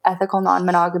around ethical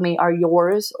non-monogamy are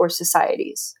yours or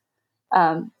society's.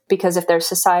 Because if they're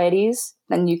society's,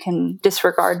 then you can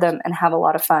disregard them and have a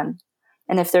lot of fun.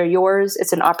 And if they're yours,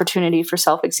 it's an opportunity for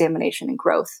self-examination and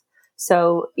growth.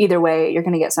 So either way, you're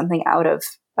going to get something out of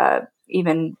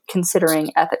even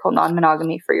considering ethical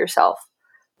non-monogamy for yourself.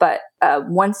 But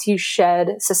once you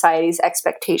shed society's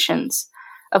expectations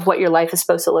of what your life is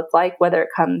supposed to look like, whether it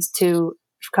comes to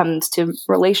comes to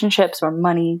relationships or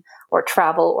money or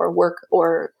travel or work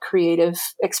or creative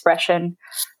expression.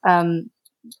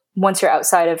 Once you're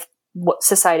outside of what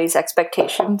society's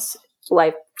expectations,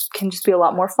 life can just be a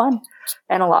lot more fun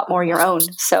and a lot more your own.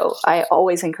 So I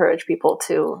always encourage people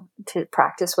to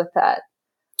practice with that.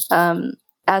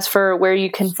 As for where you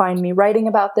can find me writing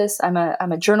about this, I'm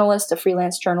a journalist, a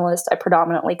freelance journalist. I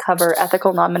predominantly cover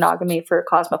ethical non-monogamy for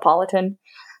Cosmopolitan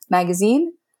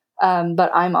magazine.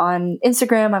 But I'm on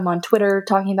Instagram, I'm on Twitter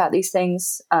talking about these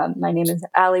things. My name is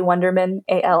Ali Wunderman,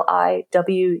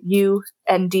 AliWunderman.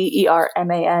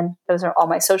 Those are all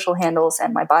my social handles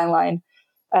and my byline.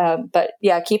 But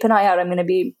yeah, keep an eye out. I'm going to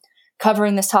be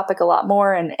covering this topic a lot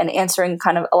more and answering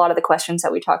kind of a lot of the questions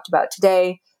that we talked about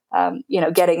today.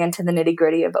 Getting into the nitty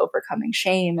gritty of overcoming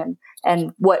shame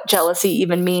and what jealousy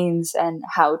even means and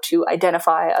how to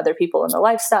identify other people in the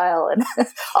lifestyle and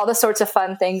all the sorts of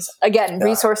fun things. Again,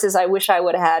 resources I wish I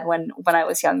would have had when I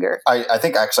was younger. I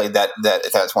think actually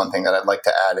that's one thing that I'd like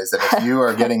to add is that if you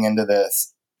are getting into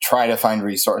this, try to find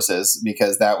resources,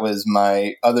 because that was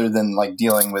other than like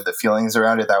dealing with the feelings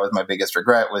around it, that was my biggest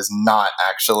regret, was not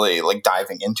actually like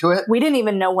diving into it. We didn't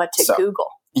even know what to Google.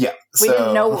 Yeah. We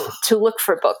didn't know to look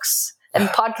for books, and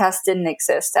podcasts didn't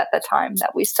exist at the time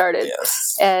that we started.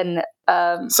 Yes. And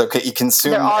so you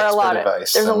consume there are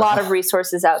advice. There's a lot of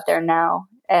resources out there now.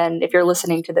 And if you're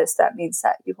listening to this, that means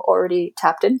that you've already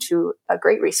tapped into a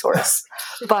great resource.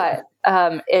 But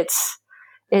it's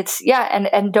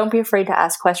and don't be afraid to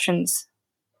ask questions.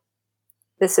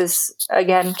 This is,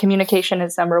 again, communication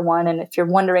is number one. And if you're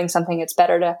wondering something, it's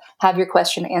better to have your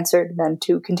question answered than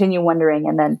to continue wondering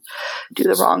and then do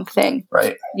the wrong thing.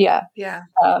 Right. Yeah. Yeah.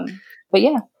 But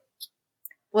yeah.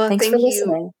 Well, thanks for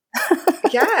listening.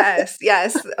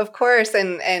 Yes, of course.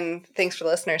 And thanks for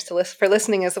listeners for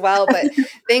listening as well. But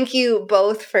thank you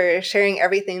both for sharing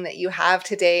everything that you have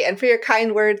today and for your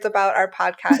kind words about our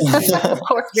podcast. Of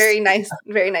course. Very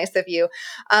nice of you.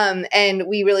 And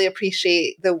we really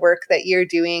appreciate the work that you're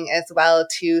doing as well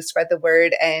to spread the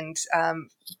word and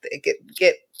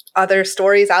get other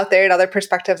stories out there and other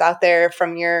perspectives out there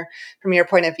from your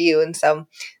point of view. And so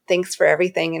thanks for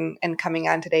everything and coming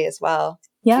on today as well.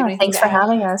 Yeah, thanks for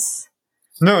having us.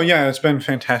 No, yeah, it's been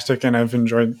fantastic, and I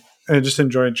just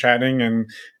enjoyed chatting. And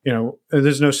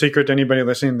there's no secret to anybody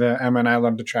listening that Emma and I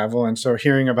love to travel, and so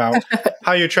hearing about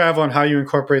how you travel and how you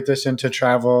incorporate this into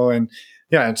travel, and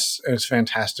yeah, it's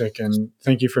fantastic. And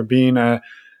thank you for being a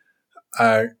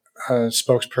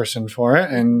spokesperson for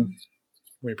it, and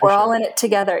we're all in it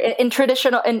together in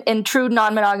true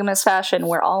non-monogamous fashion.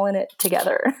 We're all in it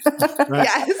together. Right.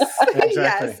 Yes, exactly.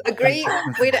 Yes, a great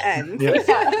way to end.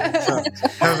 Yeah. So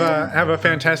have a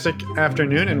fantastic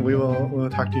afternoon, and we'll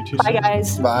talk to you too soon. Bye,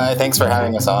 guys. Bye. Thanks for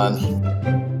having us on.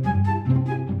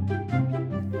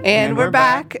 And we're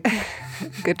back.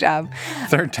 Good job.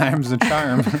 Third time's the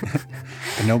charm.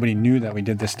 But nobody knew that we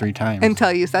did this 3 times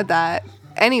until you said that.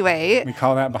 Anyway, we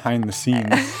call that behind the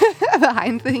scenes.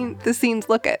 Behind the scenes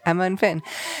look at Emma and Finn.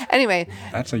 Anyway,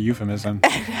 that's a euphemism.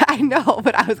 I know,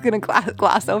 but I was going to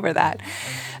gloss over that.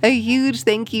 A huge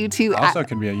thank you to also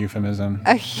could be a euphemism.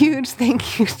 A huge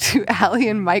thank you to Ali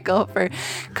and Michael for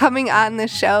coming on the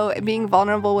show, being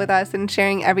vulnerable with us, and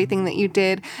sharing everything that you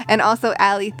did. And also,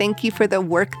 Ali, thank you for the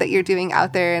work that you're doing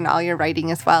out there and all your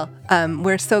writing as well.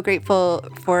 We're so grateful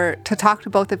to talk to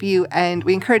both of you, and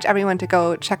we encourage everyone to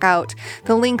go check out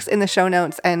the links in the show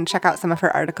notes and check out some of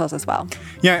her articles as well.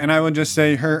 Yeah, and I would just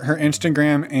say her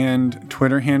Instagram and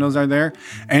Twitter handles are there.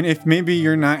 And if maybe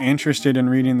you're not interested in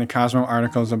reading the Cosmo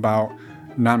articles about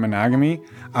non-monogamy,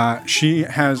 she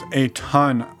has a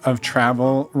ton of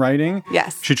travel writing.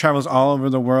 Yes. She travels all over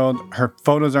the world. Her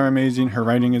photos are amazing. Her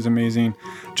writing is amazing.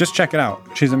 Just check it out.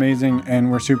 She's amazing, and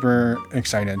we're super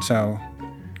excited. So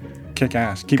kick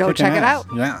ass. Keep go check ass. It out.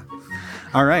 Yeah.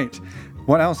 All right.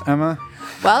 What else, Emma?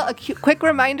 Well, a quick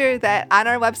reminder that on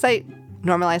our website,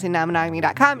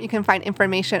 normalizingnonmonogamy.com, you can find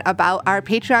information about our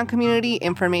Patreon community,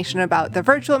 information about the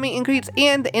virtual meet and greets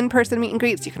and the in-person meet and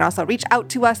greets. You can also reach out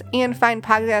to us and find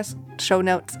podcast show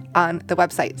notes on the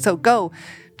website. So go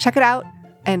check it out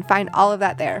and find all of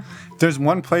that there. There's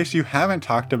one place you haven't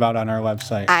talked about on our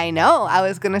website. I know. I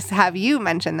was going to have you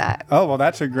mention that. Oh, well,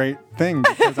 that's a great thing,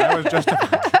 because I was just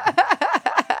about to...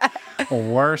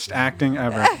 Worst acting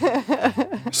ever.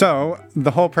 So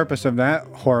the whole purpose of that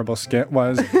horrible skit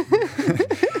was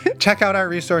check out our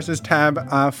resources tab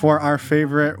for our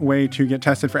favorite way to get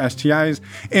tested for STIs.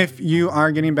 If you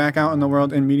are getting back out in the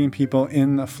world and meeting people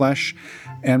in the flesh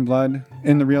and blood,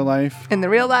 in the real life. In the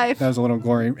real life. That was a little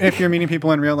gory. If you're meeting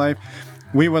people in real life,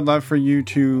 We would love for you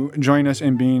to join us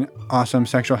in being awesome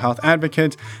sexual health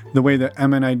advocates. The way that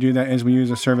Emma and I do that is we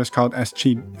use a service called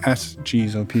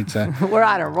SGO Pizza. We're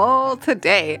on a roll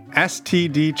today.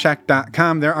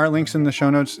 STDcheck.com. There are links in the show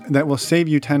notes that will save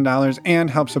you $10 and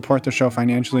help support the show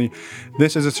financially.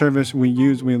 This is a service we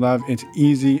use, we love. It's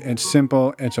easy, it's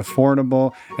simple, it's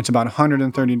affordable. It's about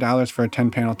 $130 for a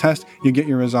 10-panel test. You get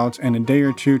your results in a day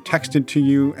or two texted to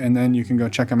you, and then you can go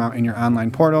check them out in your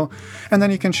online portal. And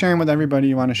then you can share them with everybody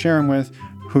you want to share them with,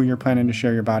 who you're planning to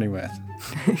share your body with.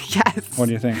 Yes. What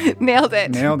do you think? Nailed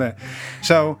it. Nailed it.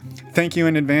 So thank you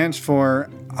in advance for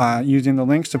using the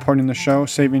link, supporting the show,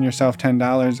 saving yourself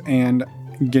 $10, and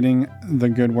getting the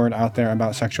good word out there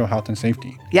about sexual health and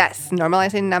safety. Yes.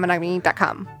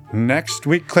 Normalizingnonmonogamy.com. Next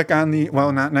week, click on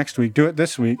not next week, do it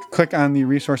this week. Click on the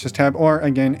resources tab, or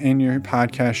again, in your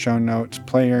podcast show notes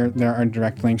player, there are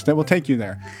direct links that will take you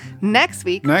there. Next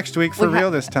week, for real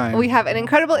this time. We have an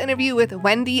incredible interview with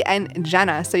Wendy and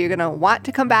Jenna. So you're going to want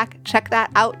to come back, check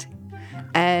that out.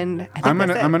 And I think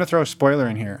I'm gonna throw a spoiler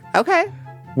in here. Okay.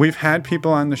 We've had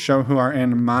people on the show who are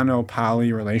in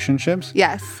mono-poly relationships.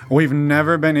 Yes. We've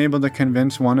never been able to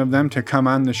convince one of them to come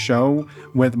on the show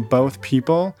with both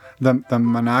people, the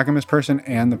monogamous person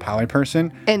and the poly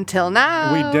person. Until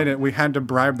now. We did it. We had to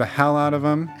bribe the hell out of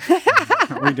them.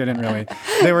 We didn't really.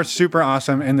 They were super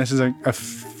awesome, and this is a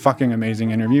fucking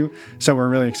amazing interview. So we're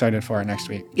really excited for it next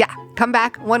week. Yeah. Come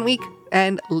back 1 week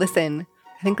and listen.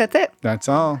 I think that's it. That's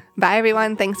all. Bye,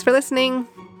 everyone. Thanks for listening.